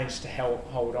it's managed to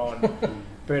hold on.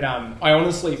 But I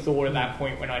honestly thought at that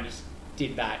point when I just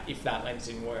did that, if that lens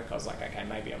didn't work, I was like, okay,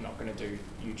 maybe I'm not going to do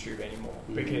YouTube anymore,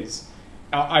 because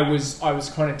I was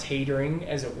kind of teetering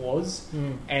as it was,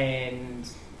 and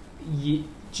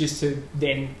just to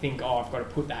then think, I've got to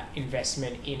put that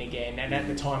investment in again. And at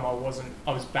the time, I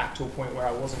was back to a point where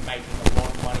I wasn't making a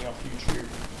lot of money off YouTube,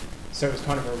 so it was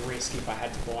kind of a risk if I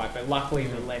had to buy it. But luckily,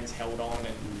 the lens held on,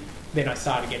 and then I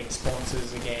started getting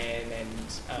sponsors again, and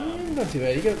not too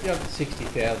bad. You got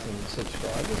 60,000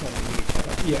 subscribers on the new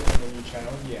channel. Yeah, on the new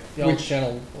channel. Yeah, the old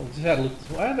channel. I just had a look.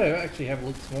 I had to actually have a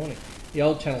look this morning. The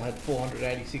old channel had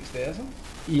 486,000.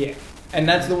 Yeah, and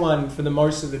that's the one for the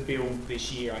most of the build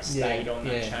this year. I stayed on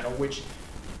that channel, which,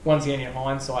 once again, in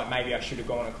hindsight, maybe I should have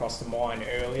gone across to mine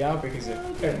earlier, because it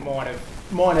might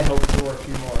have helped draw a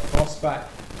few more across. But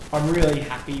I'm really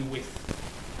happy with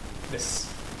this.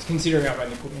 Considering I've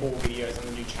only put 4 videos on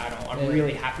the new channel, I'm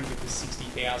really happy with the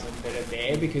 60,000 that are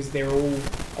there, because a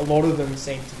lot of them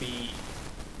seem to be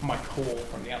my core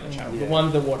from the other channel. The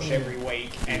ones that watch every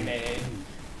week, and then,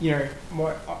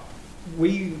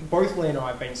 both Lee and I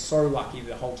have been so lucky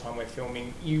the whole time we're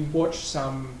filming. You watch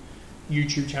some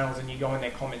YouTube channels and you go in their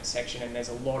comment section, and there's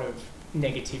a lot of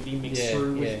negativity mixed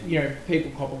through with, people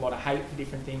cop a lot of hate for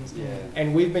different things.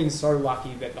 And we've been so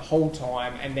lucky that the whole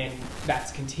time, and then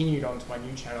that's continued onto my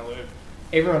new channel,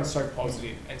 everyone's so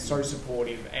positive and so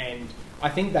supportive, and I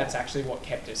think that's actually what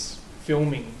kept us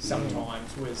filming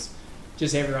sometimes, was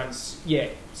just everyone's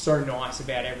so nice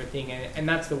about everything, and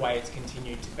that's the way it's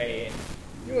continued to be. And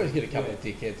you always get a couple of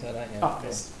dickheads, don't you? Oh,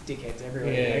 there's dickheads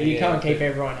everywhere. You can't keep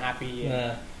everyone happy.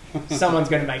 Someone's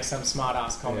going to make some smart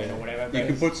ass comment or whatever. You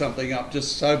can put something up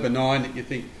just so benign that you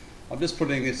think, I'm just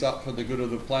putting this up for the good of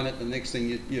the planet. The next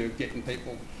thing you're getting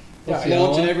people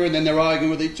launching everywhere, and then they're arguing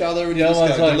with each other, and you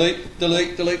just go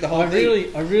delete the whole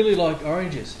thing. I really like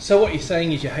oranges. So what you're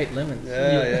saying is you hate lemons.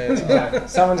 Yeah.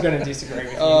 Someone's going to disagree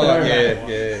with you.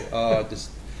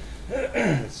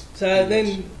 So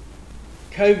then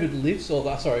COVID lifts,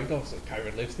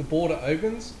 the border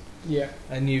opens. Yeah.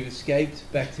 And you've escaped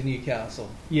back to Newcastle.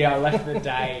 Yeah, I left the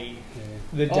day.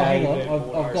 The day that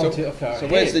I've gone too far. So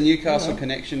where's the Newcastle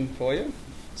connection for you?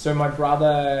 So my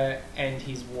brother and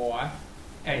his wife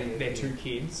and their 2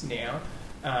 kids now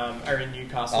are in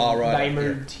Newcastle. Oh, right. They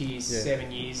moved here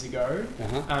 7 years ago.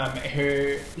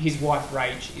 His wife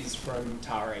Rach is from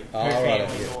Taree. Her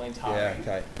family's all in Taree. Yeah,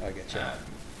 okay, I get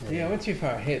you. I went too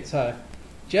far ahead. So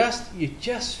you're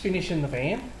just finishing the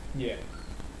van. Yeah.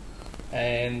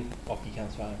 And Ockie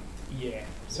comes home. Yeah.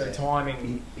 So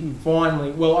timing,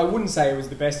 finally. Well, I wouldn't say it was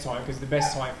the best time, because the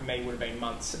best time for me would have been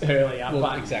months earlier. Well,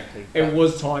 but exactly. It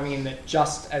was timing in that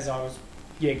just as I was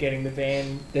getting the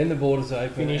van. Then the borders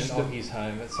open and Ockie's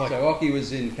home. It's like, so Ockie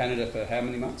was in Canada for how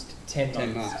many months?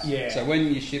 10 months. Yeah. So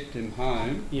when you shipped him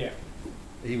home,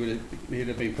 he would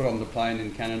have been put on the plane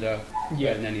in Canada,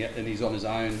 and then he's on his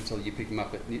own until you pick him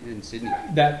up in Sydney.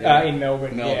 In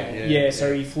Melbourne.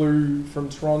 So he flew from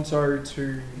Toronto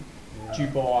to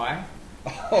Dubai.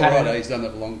 He's done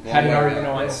that long had an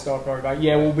overnight stopover.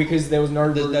 Yeah, well, because there was no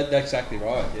route. That's exactly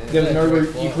right. Yeah. There was no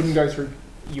route. You couldn't go through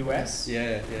US. To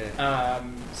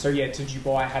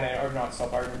Dubai, had an overnight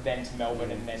stopover, then to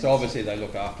Melbourne, and then. So obviously they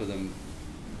look after them.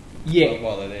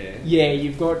 While they're there. Yeah,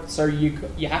 you've got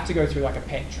you have to go through like a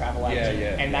pet travel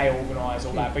agent, and they organise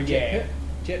all that. But Jet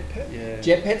Pet.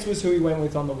 Jet Pets was who we went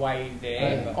with on the way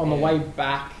there. The way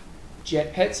back,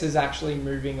 Jet Pets is actually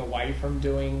moving away from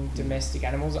doing domestic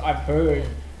animals. I've heard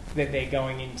that they're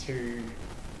going into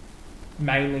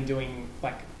mainly doing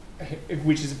like,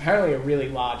 which is apparently a really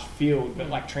large field, but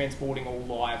like transporting all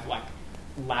live like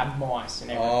lab mice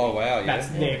and everything. Oh wow!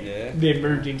 They've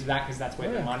moved into that because that's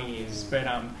where the money is. But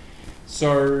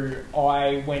so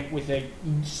I went with a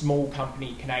small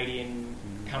company, Canadian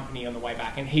company, on the way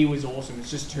back, and he was awesome. It's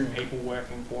just 2 people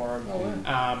working for him.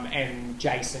 And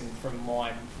Jason from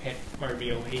Line Pet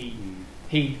Mobile,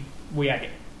 we had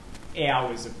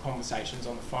hours of conversations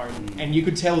on the phone, and you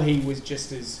could tell he was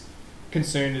just as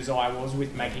concerned as I was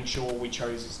with making sure we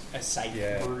chose a safe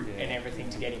route and everything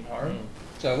to get him home.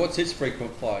 So what's his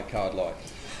frequent flyer card like?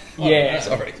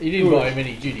 Sorry. You didn't buy him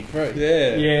any duty free.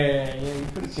 Yeah. You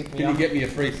could have picked me up. Can you get me a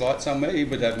free flight somewhere? You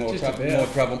would have more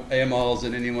travel air miles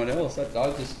than anyone else. I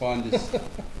just find this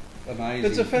amazing.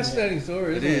 It's a fascinating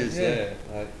story, isn't it?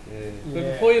 It is, But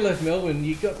before you left Melbourne,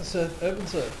 you got to surf urban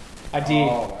surf. I did.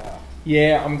 Oh, wow.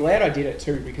 Yeah, I'm glad I did it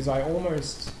too, because I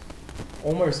almost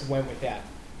went without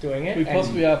doing it. We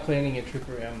possibly are planning a trip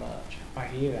around March. I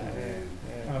hear that.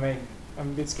 Yeah. I mean, I'm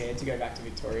a bit scared to go back to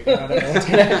Victoria. I don't know what's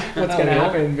going to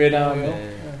happen, but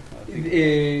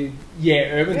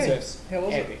urban surf's how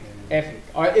was epic.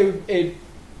 It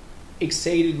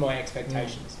exceeded my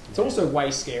expectations. It's also way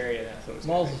scarier than I thought it was.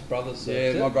 Miles' brother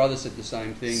said. Yeah, my brother said the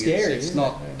same thing. Scary. It's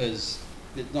not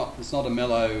a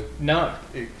mellow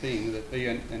thing that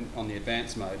and on the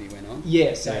advanced mode he went on.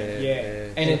 Yeah,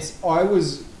 same. And I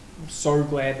was so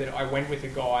glad that I went with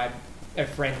a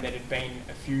friend that had been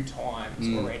a few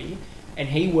times already, and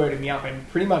he worded me up, and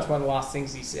pretty much one of the last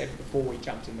things he said before we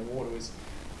jumped in the water was,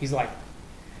 he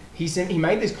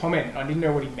made this comment, I didn't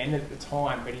know what he meant at the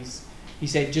time, but he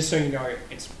said, just so you know,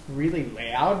 it's really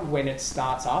loud when it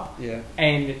starts up,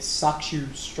 and it sucks you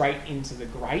straight into the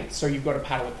grate, so you've got to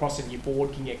paddle across it, and your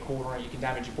board can get caught on it, you can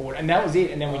damage your board, and that was it.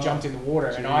 And then we jumped in the water,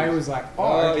 and I was like,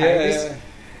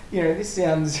 this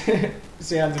sounds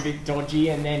a bit dodgy.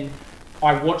 And then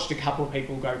I watched a couple of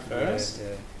people go first,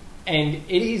 and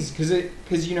it is because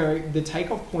the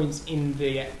takeoff points in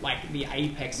the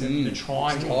apex of the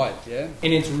triangle, it's tight,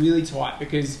 and it's really tight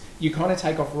because you kind of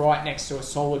take off right next to a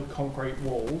solid concrete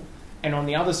wall, and on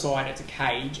the other side it's a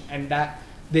cage, and that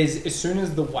there's, as soon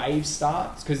as the wave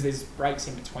starts, because there's breaks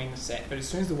in between the set, but as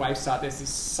soon as the waves start, there's this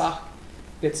suck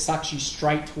that sucks you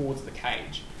straight towards the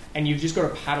cage, and you've just got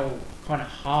to paddle kind of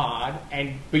hard,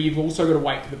 but you've also got to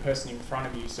wait for the person in front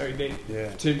of you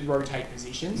to rotate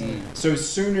positions. So as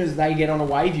soon as they get on a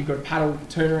wave, you've got to paddle,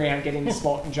 turn around, get in the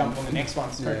slot, and jump on the next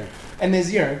one. So, and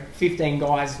there's 15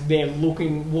 guys there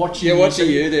watching you. Watching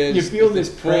you. You feel this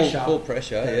pressure, full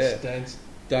pressure.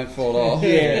 Don't fall off.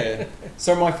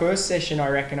 So my first session, I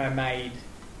reckon I made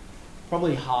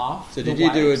probably half. So did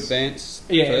you do advanced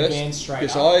first? Advanced straight up.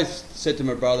 Because I said to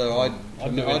my brother, I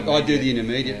do the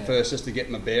intermediate first just to get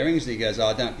my bearings. And he goes,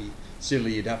 don't be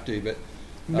silly, you'd have to. But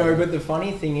no, but the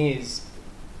funny thing is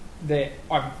that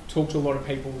I've talked to a lot of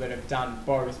people that have done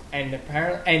both,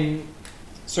 and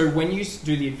so when you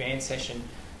do the advanced session,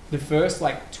 the first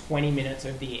 20 minutes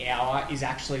of the hour is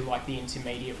actually like the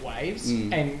intermediate waves,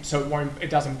 and so it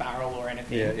doesn't barrel or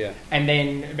anything. And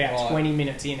then about 20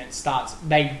 minutes in, it starts.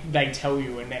 They tell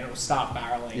you, and then it'll start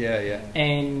barreling.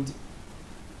 And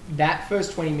that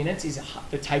first 20 minutes is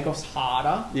the takeoff's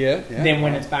harder than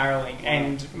when it's barreling.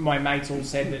 And my mates all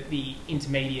said that the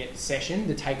intermediate session,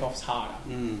 the takeoff's harder.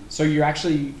 So you're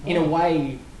actually, in a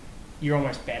way, you're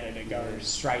almost better to go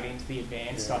straight into the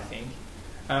advanced, I think.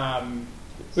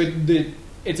 But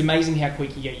it's amazing how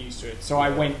quick you get used to it. So I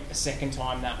went a second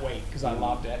time that week because I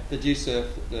loved it. Did you surf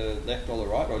the left or the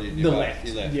right, or did you the both? left?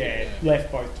 You left.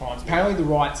 Left both times. Apparently the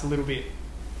right's a little bit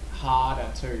harder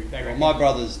too. My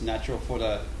brother's natural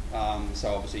footer,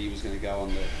 so obviously he was going to go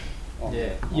on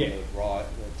the right.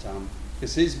 But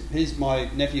because my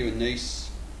nephew and niece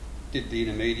did the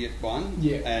intermediate one,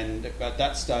 and at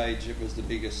that stage it was the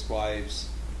biggest waves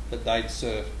that they'd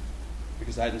surfed,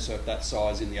 because they hadn't surfed that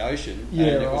size in the ocean, and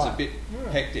it was a bit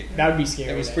hectic. That would be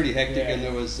scary. It was pretty hectic, and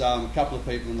there was a couple of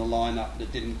people in the lineup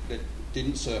that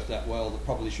didn't surf that well, that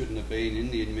probably shouldn't have been in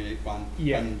the intermediate one.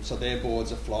 And so their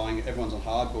boards are flying, everyone's on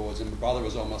hard boards, and my brother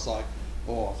was almost like,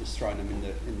 I've just thrown them in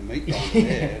the meat grinder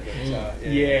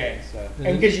there. But,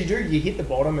 and because you hit the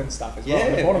bottom and stuff as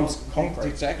well. The bottom's concrete.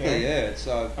 Exactly.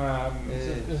 So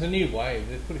there's a new wave.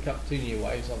 They've put 2 new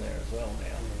waves on there as well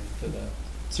now. For the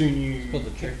 2 new. It's called the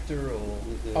Drifter,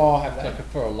 or have they?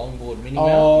 For a longboard mini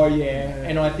mount.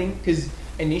 And I think because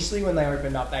initially when they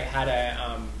opened up, they had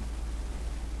a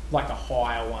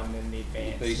higher one than the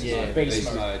advanced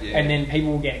beast mode. And then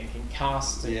people were getting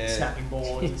concussed and snapping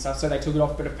boards and stuff, so they took it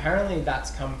off. But apparently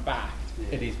that's come back.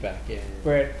 It is back,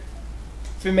 But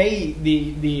for me,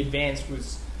 the advanced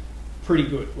was pretty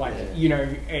good. Like,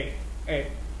 it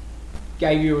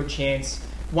gave you a chance.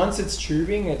 Once it's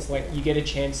tubing, it's like you get a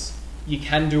chance. You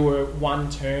can do a one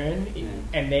turn,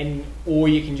 and then, or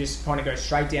you can just kind of go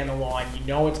straight down the line. You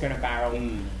know it's going to barrel,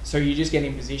 so you just get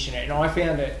in position. And I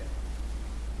found it,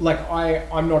 like,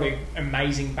 I'm not an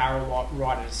amazing barrel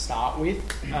rider to start with,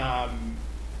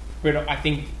 but I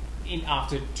think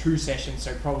after 2 sessions,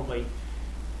 so probably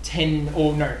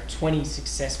 20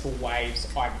 successful waves,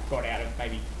 I got out of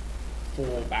maybe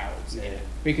 4 barrels. Yeah.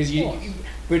 Because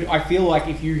but I feel like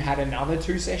if you had another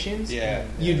 2 sessions,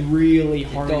 you'd really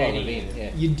hone it in.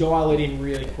 Yeah. You'd dial it in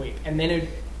really quick, and then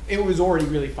it was already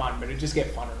really fun, but it'd just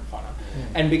get funner and funner.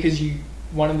 And because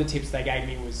one of the tips they gave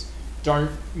me was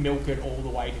don't milk it all the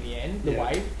way to the end, the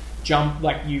wave. Jump,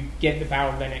 like you get the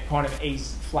barrel, then it kind of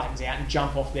flattens out and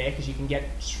jump off there because you can get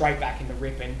straight back in the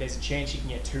rip, and there's a chance you can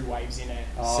get 2 waves in a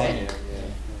set.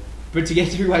 But to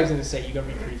get 2 waves in a set, you've got to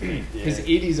be pretty fit because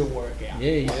it is a workout.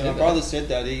 My brother said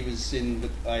that he was in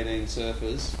with 18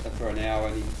 surfers for an hour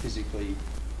and he physically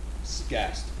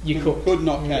gassed. Could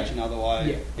not catch another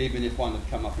wave, even if one had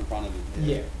come up in front of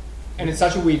him. And it's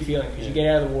such a weird feeling because you get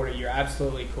out of the water, you're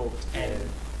absolutely cooked, and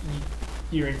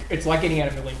it's like getting out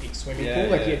of an Olympic swimming pool.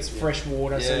 Like it's fresh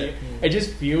water, so it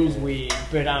just feels weird.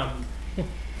 But I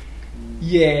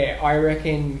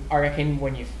reckon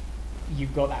when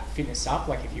you've got that fitness up,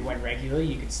 like if you went regularly,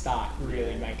 you could start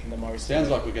really making the most. Sounds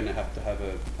of it. like we're going to have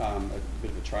a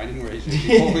bit of a training regime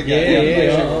before we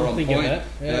go. I'm thinking that.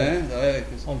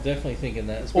 I'm definitely thinking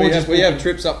that. We have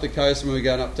trips up the coast when we're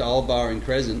going up to Old Bar in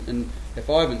Crescent, and if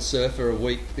I haven't surfed for a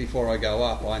week before I go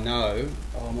up, I know.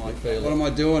 What am I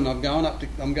doing? I'm going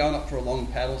up for a long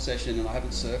paddle session, and I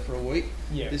haven't surfed for a week.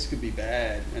 This could be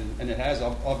bad, and it has.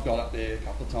 I've got up there a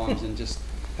couple of times and just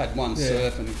had one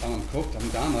surf, and I'm cooked. I'm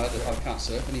done. I can't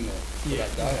surf anymore for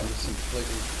that day. I'm just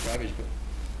completely ravaged.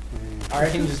 But I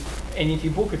reckon and if you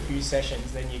book a few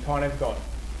sessions, then you kind of got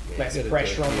less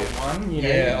pressure on the one.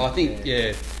 I think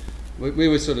we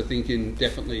were sort of thinking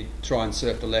definitely try and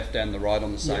surf the left and the right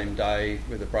on the same day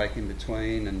with a break in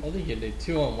between. And I think you do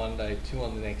 2 on one day, 2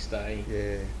 on the next day.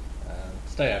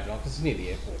 Stay overnight because it's near the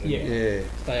airport.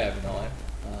 Stay overnight.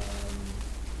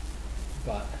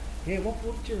 But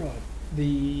what did you ride?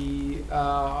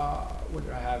 What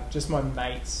did I have? Just my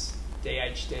mate's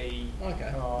DHD.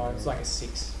 Okay. It's like a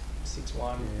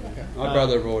 6.1. Okay. My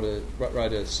brother rode a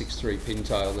 6.3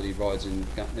 pintail that he rides in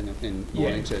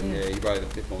Mornington. He rode a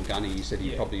bit more gunny. He said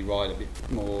he'd probably ride a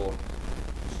bit more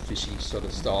fishy sort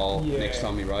of style next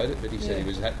time he rode it. But he said he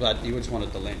was glad. He just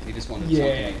wanted the length. He just wanted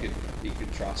something he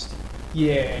could trust.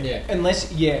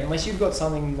 Unless you've got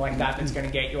something like that that's going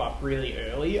to get you up really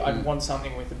early, I'd want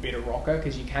something with a bit of rocker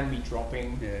because you can be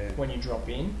dropping when you drop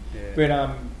in.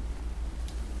 But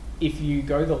if you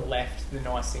go the left, the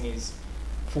nice thing is,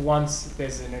 for once,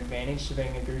 there's an advantage to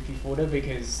being a goofy footer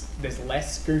because there's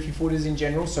less goofy footers in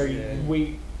general. So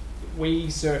we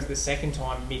surfed the second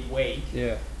time midweek.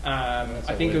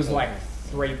 I think it was like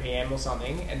 3 p.m. or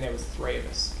something, and there was 3 of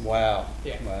us. Wow.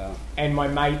 And my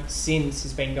mate since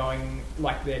has been going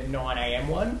like the 9 a.m.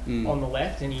 one on the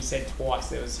left, and he said twice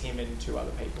there was him and 2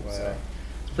 other people. So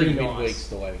it's pretty nice. Midweek's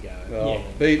the way to go. Well,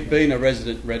 being a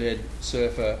resident redhead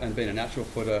surfer and being a natural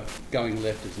footer, going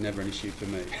left is never an issue for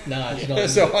me. No, it's not.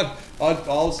 So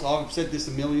I've said this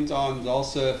a million times. I'll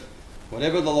surf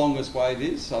whatever the longest wave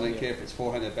is. I don't care if it's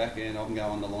 400 back end. I can go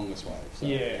on the longest wave. So,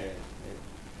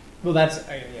 Well,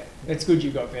 it's good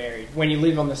you've got varied. When you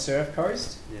live on the surf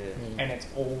coast, and it's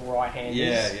all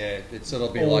right-handers. It's sort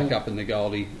of been like up in the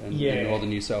Goldie and northern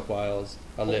New South Wales.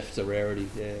 A left's a rarity.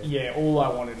 All I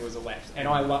wanted was a left, and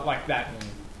I like that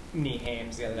near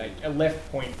Hams the other day. A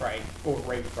left point break or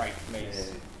reef break for me.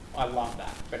 I love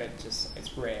that, but it's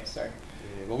rare. So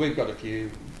well, we've got a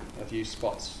few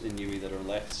spots in Newey that are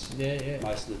lefts.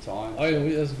 Most of the time. Oh,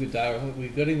 that was a good day. We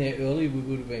got in there early. We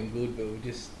would have been good, but we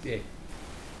just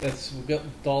we've got to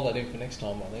dial that in for next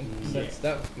time, I think.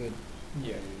 That was good.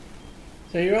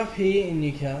 So you're up here in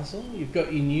Newcastle. You've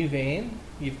got your new van.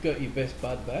 You've got your best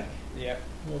bud back.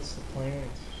 What's the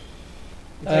plans?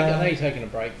 I know you're taking a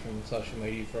break from social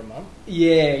media for a month.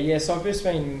 So I've just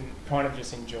been kind of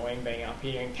just enjoying being up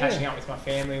here and catching up with my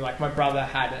family. Like my brother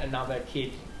had another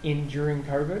kid in during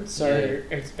COVID, so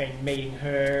it's been meeting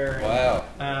her. Wow.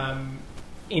 And,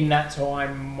 in that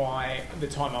time, the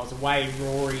time I was away,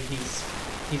 Rory, his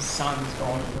son's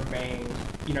gone from being,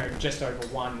 just over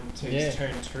 1 to he's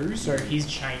turned 2. So he's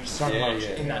changed so much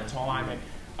in that time, and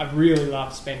I've really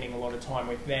loved spending a lot of time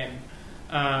with them.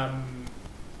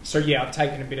 I've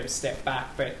taken a bit of a step back,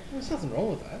 but there's nothing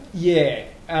wrong with that.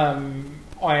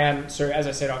 I am. So as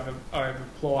I said, I've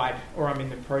applied, or I'm in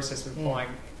the process of applying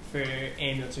for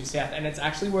Ambulance 2 South, and it's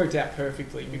actually worked out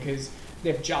perfectly because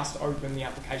they've just opened the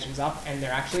applications up and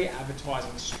they're actually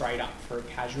advertising straight up for a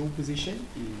casual position,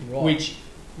 which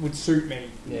would suit me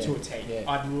to a T. Yeah.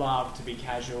 I'd love to be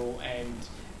casual, and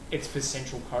it's for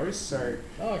Central Coast, so...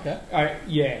 Oh,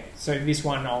 okay. So this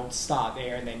one I'll start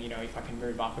there, and then, if I can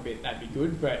move up a bit, that'd be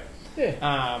good, but...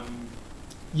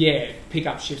 pick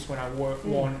up shifts when I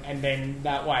want, and then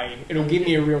that way it'll give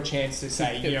me a real chance to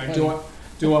say,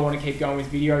 do I want to keep going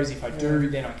with videos? If I do,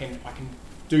 then I can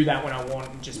do that when I want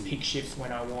and just pick shifts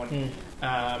when I want.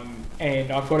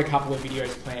 And I've got a couple of videos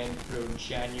planned for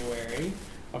January.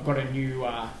 I've got a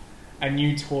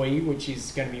new toy, which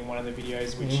is going to be in one of the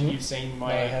videos, which you've seen.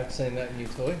 I have seen that new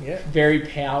toy. Yeah, very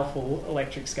powerful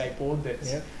electric skateboard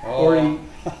that's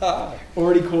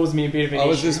already caused me a bit of an issue. I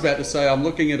was just about to say, I'm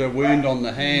looking at a wound on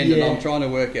the hand, and I'm trying to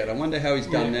work out. I wonder how he's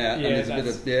done that. And there's a bit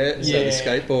of so the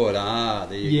skateboard.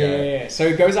 There you go. Yeah, so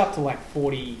it goes up to like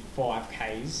 45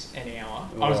 k's an hour.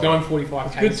 I was going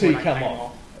 45 k's. Good till you come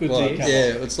off.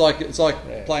 It's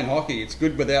like playing hockey. It's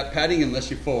good without padding unless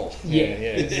you fall.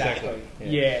 Exactly.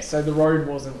 So the road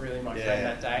wasn't really my friend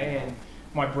that day, and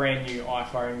my brand new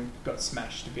iPhone got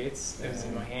smashed to bits. It was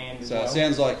in my hand as well. So it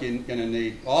sounds like you're going to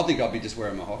need... I think I'll be just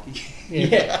wearing my hockey.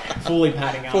 Fully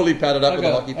padding up. Fully padded up with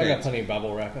a hockey pants. I got plenty of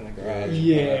bubble wrap in the garage.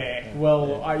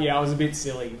 I was a bit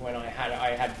silly when I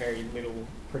had very little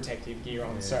protective gear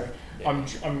on, so I'm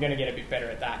going to get a bit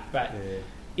better at that, but...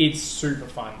 It's super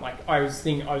fun. Like Are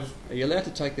you allowed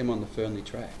to take them on the Fernley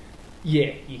track?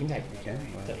 Yeah, you can take them.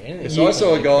 Okay. So I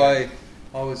saw a guy.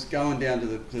 I was going down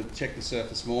to check the surf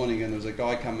this morning, and there was a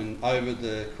guy coming over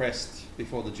the crest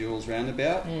before the Jules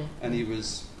roundabout, and he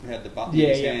had the button in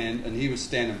his hand, and he was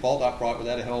standing bolt upright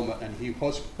without a helmet, and he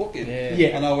was hooking.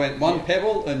 And I went one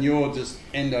pebble, and you're just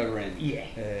end over end.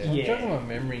 I'm jogging my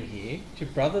memory here. It's your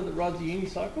brother that rides a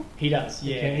unicycle? He does.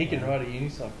 Yeah, he can ride a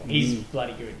unicycle. He's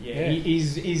bloody good.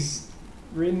 He's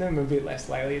ridden them a bit less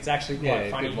lately. It's actually quite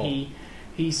funny.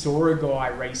 He saw a guy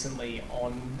recently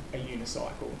on a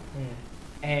unicycle.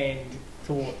 And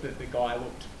thought that the guy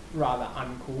looked rather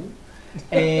uncool,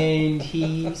 and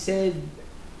he said,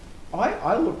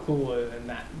 I look cooler than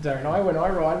that, don't I, when I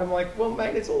ride? And I'm like, well,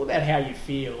 mate, it's all about how you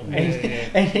feel.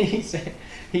 And he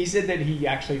said that he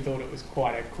actually thought it was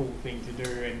quite a cool thing to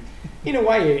do, and in a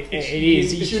way it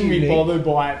is. He shouldn't be bothered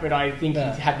by it, but I think he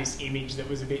had this image that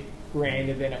was a bit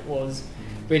grander than it was.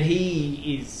 But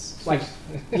he is... Like,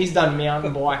 he's done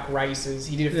mountain bike races.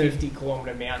 He did a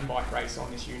 50-kilometre mountain bike race on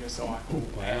this unicycle.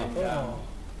 Wow.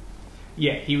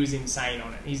 And, he was insane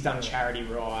on it. He's done charity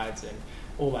rides and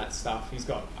all that stuff. He's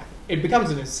got... It becomes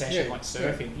an obsession like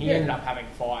surfing. He ended up having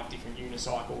 5 different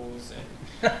unicycles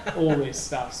and all this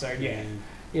stuff. So,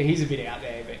 he's a bit out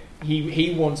there. But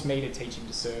he wants me to teach him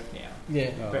to surf now.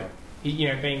 But,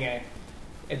 being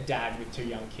a dad with 2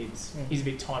 young kids, he's a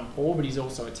bit time poor, but he's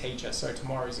also a teacher, so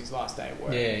tomorrow's his last day at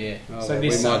work. So we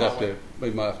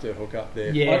might have to hook up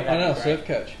there. I know a surf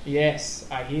coach. Yes,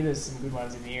 I hear there's some good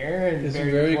ones in the area, and there's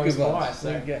very good by, ones.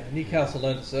 So. Newcastle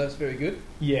Learn to Surf's very good.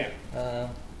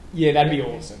 That'd be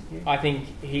awesome. I think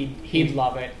he'd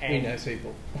love it, and he knows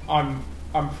people. I'm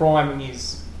priming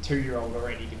his 2-year-old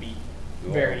already to be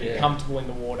very comfortable in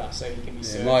the water, so he can be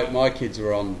surfing. My kids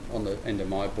were on the end of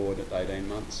my board at 18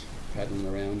 months. Paddling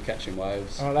around, catching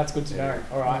waves. Oh, that's good to know.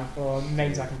 All right. Well, it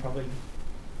means I can probably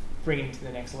bring him to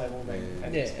the next level then.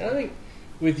 And I think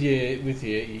with your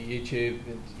YouTube,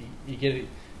 you get it.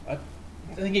 I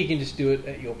think you can just do it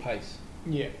at your pace.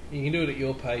 Yeah. You can do it at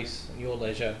your pace and your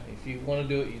leisure. If you want to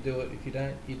do it, you do it. If you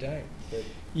don't, you don't.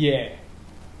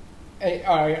 But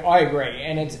I agree,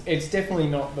 and it's definitely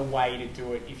not the way to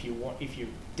do it if you're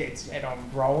dead set on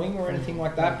growing or anything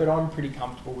like that. But I'm pretty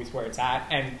comfortable with where it's at,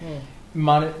 and.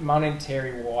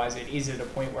 Monetary wise, it is at a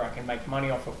point where I can make money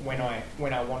off it when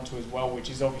I want to as well, which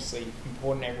is obviously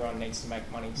important. Everyone needs to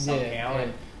make money somehow,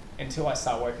 and until I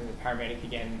start working as a paramedic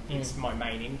again, it's my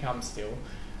main income still.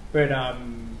 But I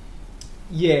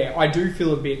do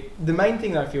feel a bit... The main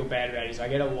thing that I feel bad about is I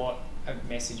get a lot of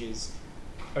messages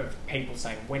of people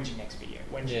saying, when's your next video?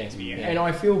 And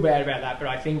I feel bad about that, but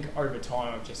I think over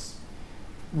time I've just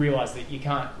realised that you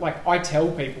can't... Like, I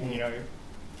tell people,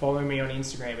 follow me on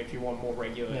Instagram if you want more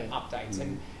regular updates.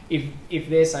 And if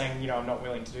they're saying, I'm not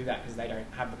willing to do that because they don't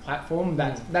have the platform,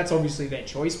 that's obviously their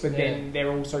choice, but then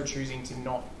they're also choosing to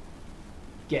not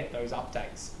get those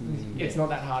updates. It's not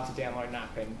that hard to download an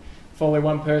app and follow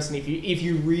one person if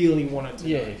you really wanted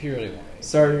to. If you really want to.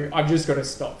 So I've just got to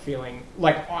stop feeling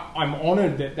like I'm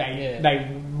honoured that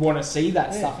they want to see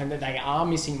that stuff and that they are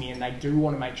missing me and they do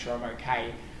want to make sure I'm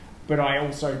okay, but I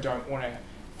also don't want to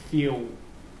feel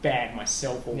bad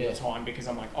myself all the time because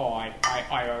I'm like, oh,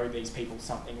 I owe these people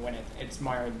something when it's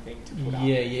my own thing to put up.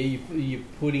 Yeah, you're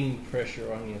putting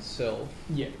pressure on yourself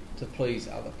to please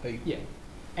other people. Yeah.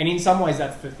 And in some ways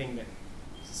that's the thing that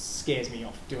scares me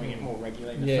off doing it more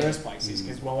regularly in the first place is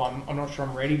because, I'm not sure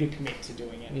I'm ready to commit to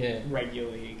doing it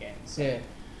regularly again. So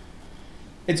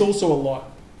it's also a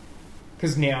lot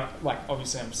because now, like,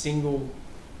 obviously I'm single,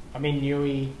 I'm in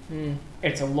Newey.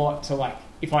 It's a lot to, like,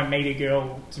 if I meet a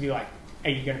girl to be like, are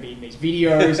you going to be in these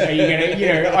videos? Are you going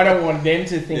to, I don't want them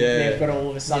to think they've got to all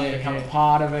of a sudden become a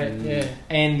part of it.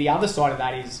 And the other side of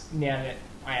that is now that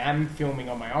I am filming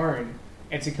on my own,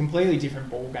 it's a completely different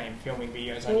ball game filming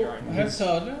videos on your own. I have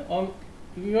told you,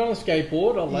 if you're on a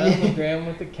skateboard, I'll lay on the ground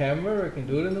with the camera. I can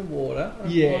do it in the water.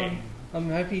 I'm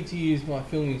happy to use my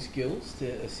filming skills to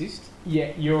assist.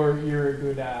 Yeah, you're a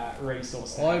good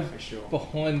resource there, for sure.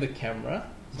 Behind the camera,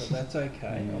 so that's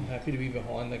okay. I'm happy to be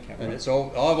behind the camera. And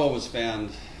I've always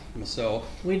found myself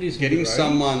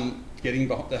getting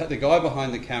the guy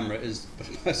behind the camera is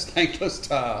the most thankless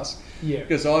task. Yeah,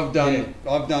 because I've done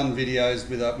videos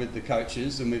with the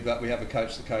coaches, and we have a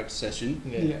coach to coach session.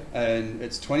 And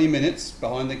it's 20 minutes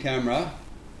behind the camera,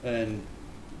 and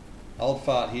old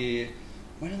fart here.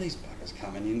 When are these buggers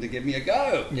coming in to give me a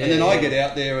go? And then I get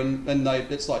out there and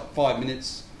it's like 5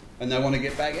 minutes and they want to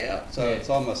get back out. So it's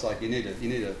almost like you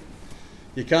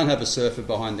can't have a surfer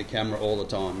behind the camera all the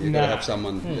time. You've got to have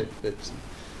someone that's...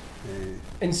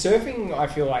 And surfing, I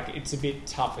feel like it's a bit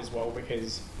tough as well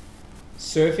because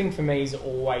surfing for me has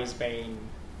always been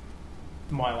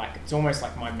it's almost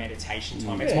like my meditation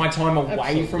time. It's my time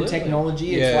away from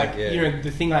technology. It's the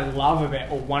thing I love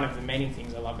about, or one of the many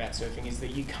things I love about surfing is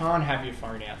that you can't have your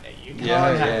phone out there. You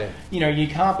can't you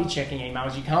can't be checking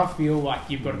emails. You can't feel like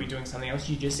you've got to be doing something else.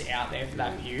 You're just out there for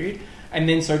that period. And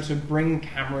then so to bring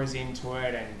cameras into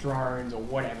it and drones or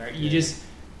whatever,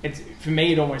 for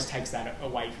me, it almost takes that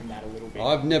away from that a little bit.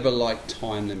 I've never liked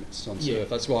time limits on surf.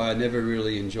 That's why I never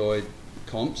really enjoyed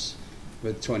comps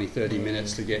with 20, 30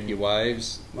 minutes to get your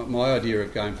waves. My idea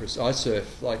of going I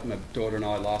surf, like my daughter and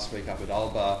I last week up at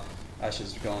Albar, Ash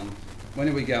has gone, when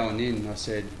are we going in? I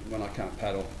said, when I can't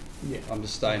paddle. I'm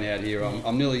just staying out here.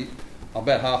 I'm nearly,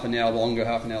 about half an hour longer,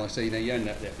 so you're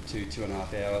only out there for 2.5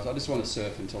 hours. I just want to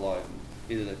surf until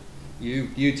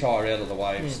you tire out of the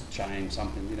waves, change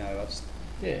something,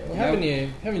 having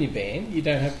your band, you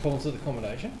don't have problems with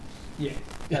accommodation. Yeah,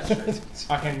 that's true.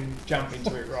 I can jump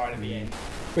into it right at the end.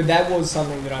 But that was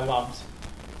something that I loved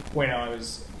when I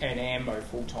was an AMBO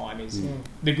full time. Is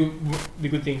the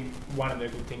good thing. One of the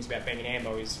good things about being an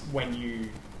AMBO is when you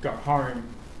go home,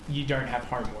 you don't have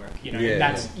homework.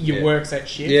 Your work's at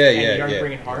shift, and you don't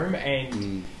bring it home.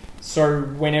 And so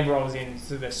whenever I was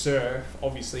into the surf,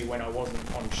 obviously when I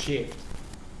wasn't on shift,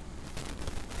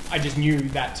 I just knew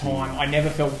that time. I never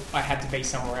felt I had to be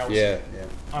somewhere else.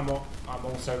 I'm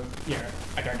also,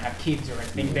 I don't have kids or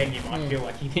anything. Then you might feel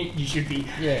like you should be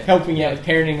helping out with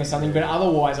parenting or something. But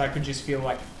otherwise, I could just feel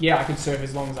like, I could surf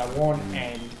as long as I want.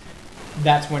 And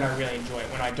that's when I really enjoy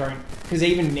it. When I don't... Because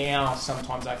even now,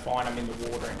 sometimes I find I'm in the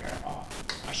water and go,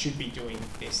 I should be doing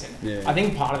this. And I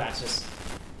think part of that's just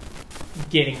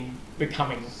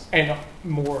becoming an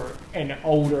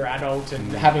older adult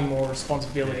and having more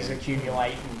responsibilities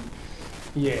accumulate. And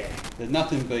there's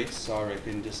nothing beats, I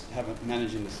reckon, just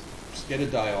managing to get a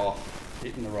day off,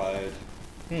 hitting the road,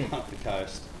 up the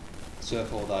coast,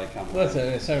 surf all day, come home.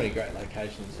 There's so many great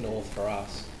locations north for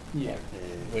us.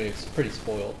 We're pretty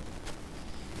spoiled.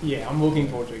 Yeah, I'm looking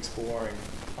forward to exploring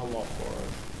a lot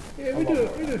more. We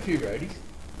do a few roadies.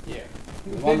 Yeah.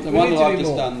 The one that I've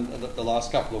just done the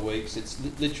last couple of weeks, it's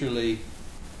literally,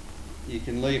 you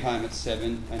can leave home at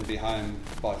 7 and be home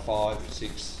by 5,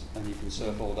 6, and you can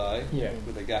surf all day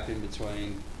with a gap in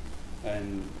between,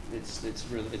 and it's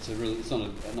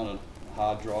not a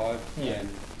hard drive. And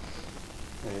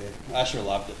Asher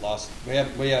loved it.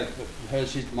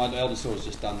 My eldest daughter's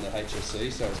just done the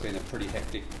HSC, so it's been a pretty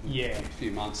hectic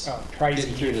few months. Crazy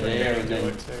getting through to there, and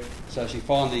then so she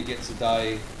finally gets a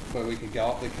day where we could go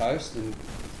up the coast, and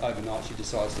overnight she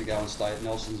decides to go and stay at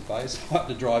Nelson's Bay. So I had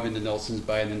to drive into Nelson's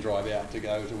Bay and then drive out to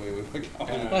go to where we were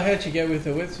going. How'd you go with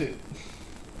the wetsuit?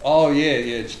 Oh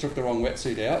yeah. She took the wrong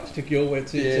wetsuit out. She took your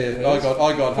wetsuit. Yeah, I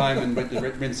got home and went to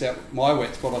rinse out my what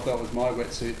I thought was my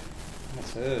wetsuit.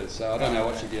 That's hers. So I don't know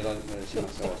what she did.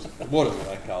 The water's not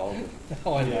that cold.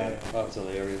 I know. That's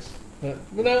hilarious. But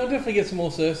no, we'll definitely get some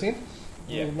more surfing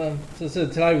in. Yeah. So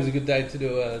today was a good day to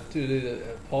do a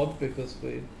pod because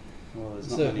there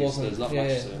wasn't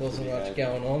much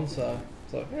going on. So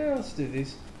it's like, let's do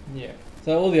this. Yeah.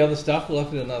 So all the other stuff, we'll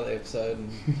have to do another episode. And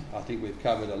I think we've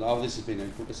covered it. Oh, this has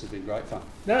been great fun.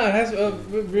 No, it has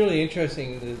really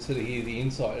interesting to sort of hear the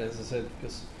insight, as I said,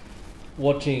 because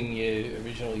watching your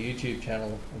original YouTube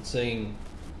channel and seeing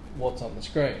what's on the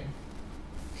screen,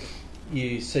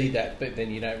 you see that, but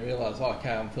then you don't realise, oh,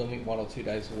 okay, I'm filming 1 or 2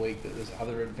 days a week, that there's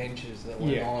other adventures that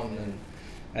went on,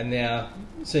 and now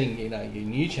seeing your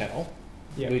new channel,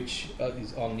 which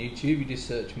is on YouTube. You just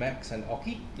search Max and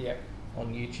Occy. Yeah.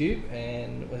 On YouTube,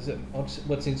 and what's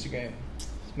Instagram?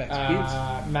 It's Max Bids?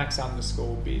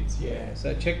 Max_bids, yeah.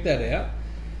 So check that out,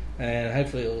 and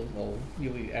hopefully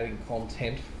you'll be adding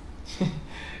content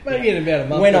maybe in about a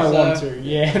month when or I so. want to,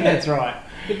 that's right.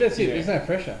 But that's it, there's no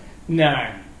pressure. No,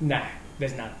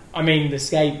 there's none. I mean, the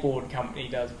skateboard company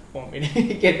does want me to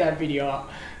get that video up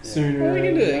sooner. Well, we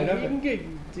can do it.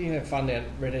 You can get fun down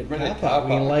Red Head Car Park.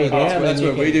 We can lay down. That's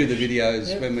where we do the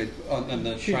videos when we're on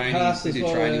the training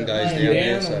days down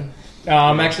there. So.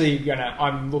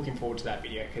 I'm looking forward to that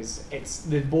video because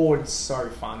the board's so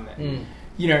fun that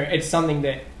it's something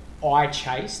that I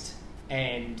chased,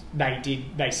 and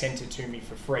they sent it to me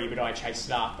for free, but I chased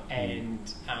it up, and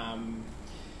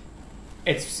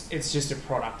it's just a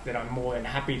product that I'm more than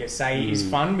happy to say is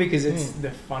fun because it's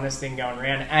the funnest thing going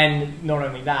around. And not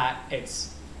only that,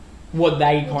 it's what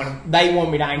they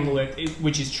want me to angle it,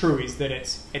 which is true, is that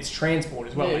it's transport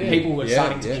as well. And people are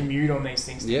starting to commute on these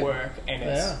things to work, and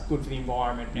it's good for the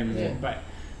environment and everything. But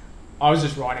I was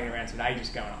just riding around today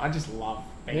just going, I just love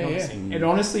being on this thing. It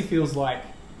honestly feels like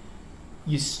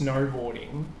you're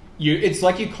snowboarding. It's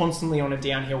like you're constantly on a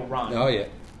downhill run. Oh, yeah.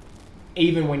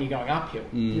 Even when you're going uphill,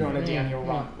 you're on a downhill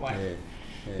run.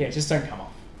 Just don't come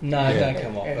off. No, don't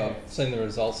come off. I've seen the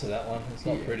results of that one. It's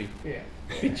not pretty. Yeah.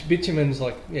 Bitumen's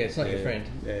like, it's not your friend.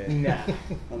 Yeah. Nah.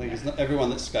 I think it's not, everyone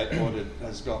that's skateboarded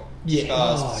has got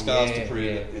scars to prove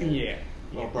it.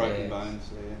 Or broken bones.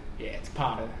 Yeah, it's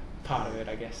part of it,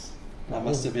 I guess. I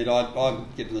must admit, I'm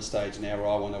getting to the stage now where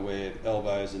I want to wear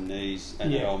elbows and knees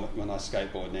and a helmet when I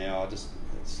skateboard now.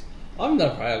 I'm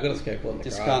not afraid. I've got a skateboard in the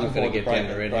just garage. can't afford to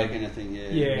break anything.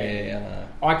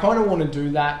 I kind of want to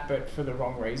do that, but for the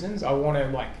wrong reasons. I want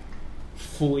to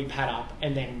fully pad up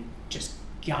and then just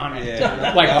gun it.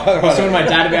 I was talking to my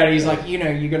dad about it. He's like, you're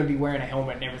going to be wearing a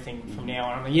helmet and everything from now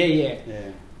on. I'm like, yeah.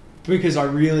 Because I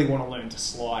really want to learn to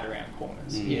slide around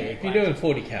corners. If you're doing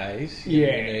 40Ks,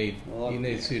 you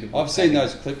need suitable. I've seen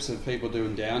those clips of people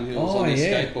doing downhills on their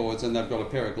skateboards, and they've got a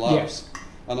pair of gloves.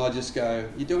 And I just go,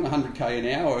 you're doing 100k an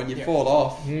hour and you fall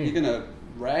off, you're going to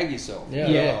rag yourself. Oh,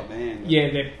 man.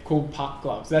 Yeah, they're called puck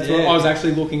gloves. That's what I was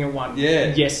actually looking at one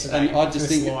yesterday. And I just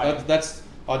think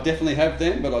I definitely have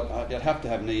them, but I'd have to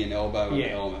have knee and elbow and a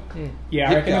helmet.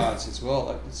 Hip guards as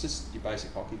well. It's just your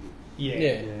basic hockey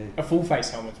gear. A full face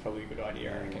helmet's probably a good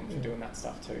idea, I reckon, for doing that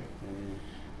stuff too.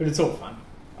 But it's all fun.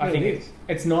 I think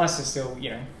it's nice to still,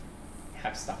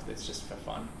 have stuff that's just for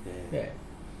fun.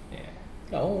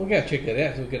 Oh, we'll go check that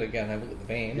out. So we've got to go and have a look at the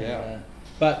van.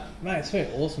 But mate, it's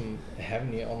been awesome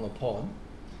having you on the pod.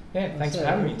 Yeah, thanks for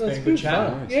having me. It's been a good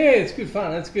chat. Yeah, it's good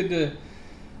fun. It's good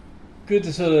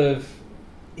to sort of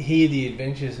hear the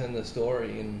adventures and the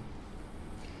story, and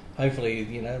hopefully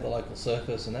the local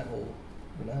surfers and that will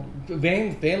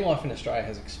van life in Australia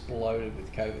has exploded with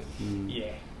COVID.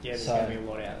 There's going to be a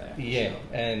lot out there. Sure.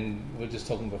 And we were just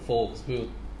talking before because we were.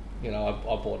 I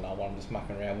bought another one, just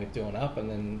mucking around with doing up, and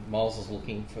then Miles was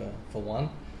looking for one.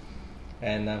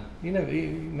 And you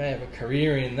may have a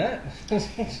career in that.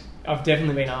 I've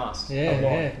definitely been asked a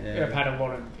lot. I've had a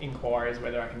lot of inquiries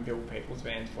whether I can build people's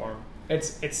vans for them.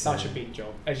 It's such a big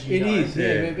job, as you know. It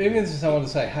is, Even for someone to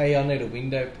say, hey, I need a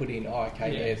window put in,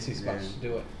 it's this much to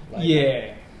do it.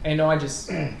 Later. And I just...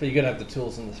 But you've got to have the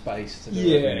tools and the space to do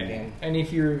it. Again. And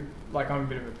if you're... I'm a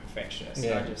bit of a perfectionist.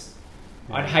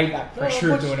 I'd hate that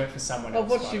pressure of doing it for someone else.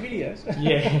 I've watched your videos.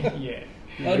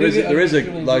 There is a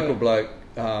local bloke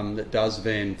that does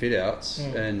van fit outs,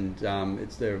 and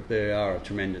they are a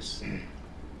tremendous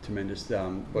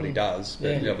what he does.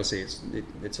 But obviously,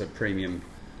 it's a premium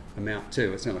amount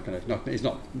too. It's not he's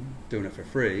not doing it for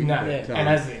free. No, and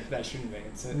as if that shouldn't be.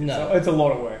 It's a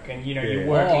lot of work, and you're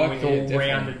working with all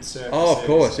rounded surfaces. Oh, of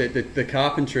course. The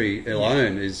carpentry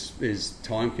alone is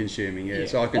time consuming.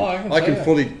 So I can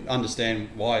fully understand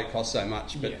why it costs so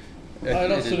much. But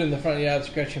I stood in the front yard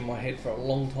scratching my head for a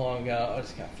long time. I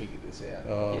just can't figure this out.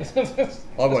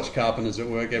 I watch carpenters at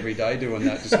work every day doing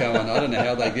that. Just going, I don't know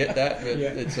how they get that, but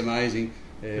it's amazing.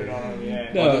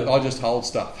 I just hold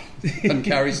stuff and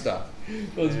carry stuff.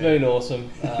 Well, it's been awesome.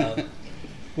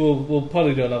 We'll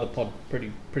probably do another pod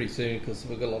pretty soon because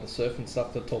we've got a lot of surfing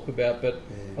stuff to talk about. But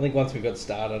I think once we got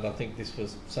started, I think this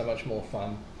was so much more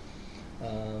fun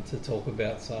to talk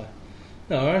about. So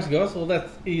No worries, guys. Well, that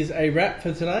is a wrap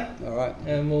for today. All right.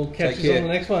 And we'll catch you on the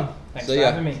next one. Thanks for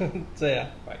having me. See ya.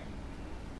 Bye.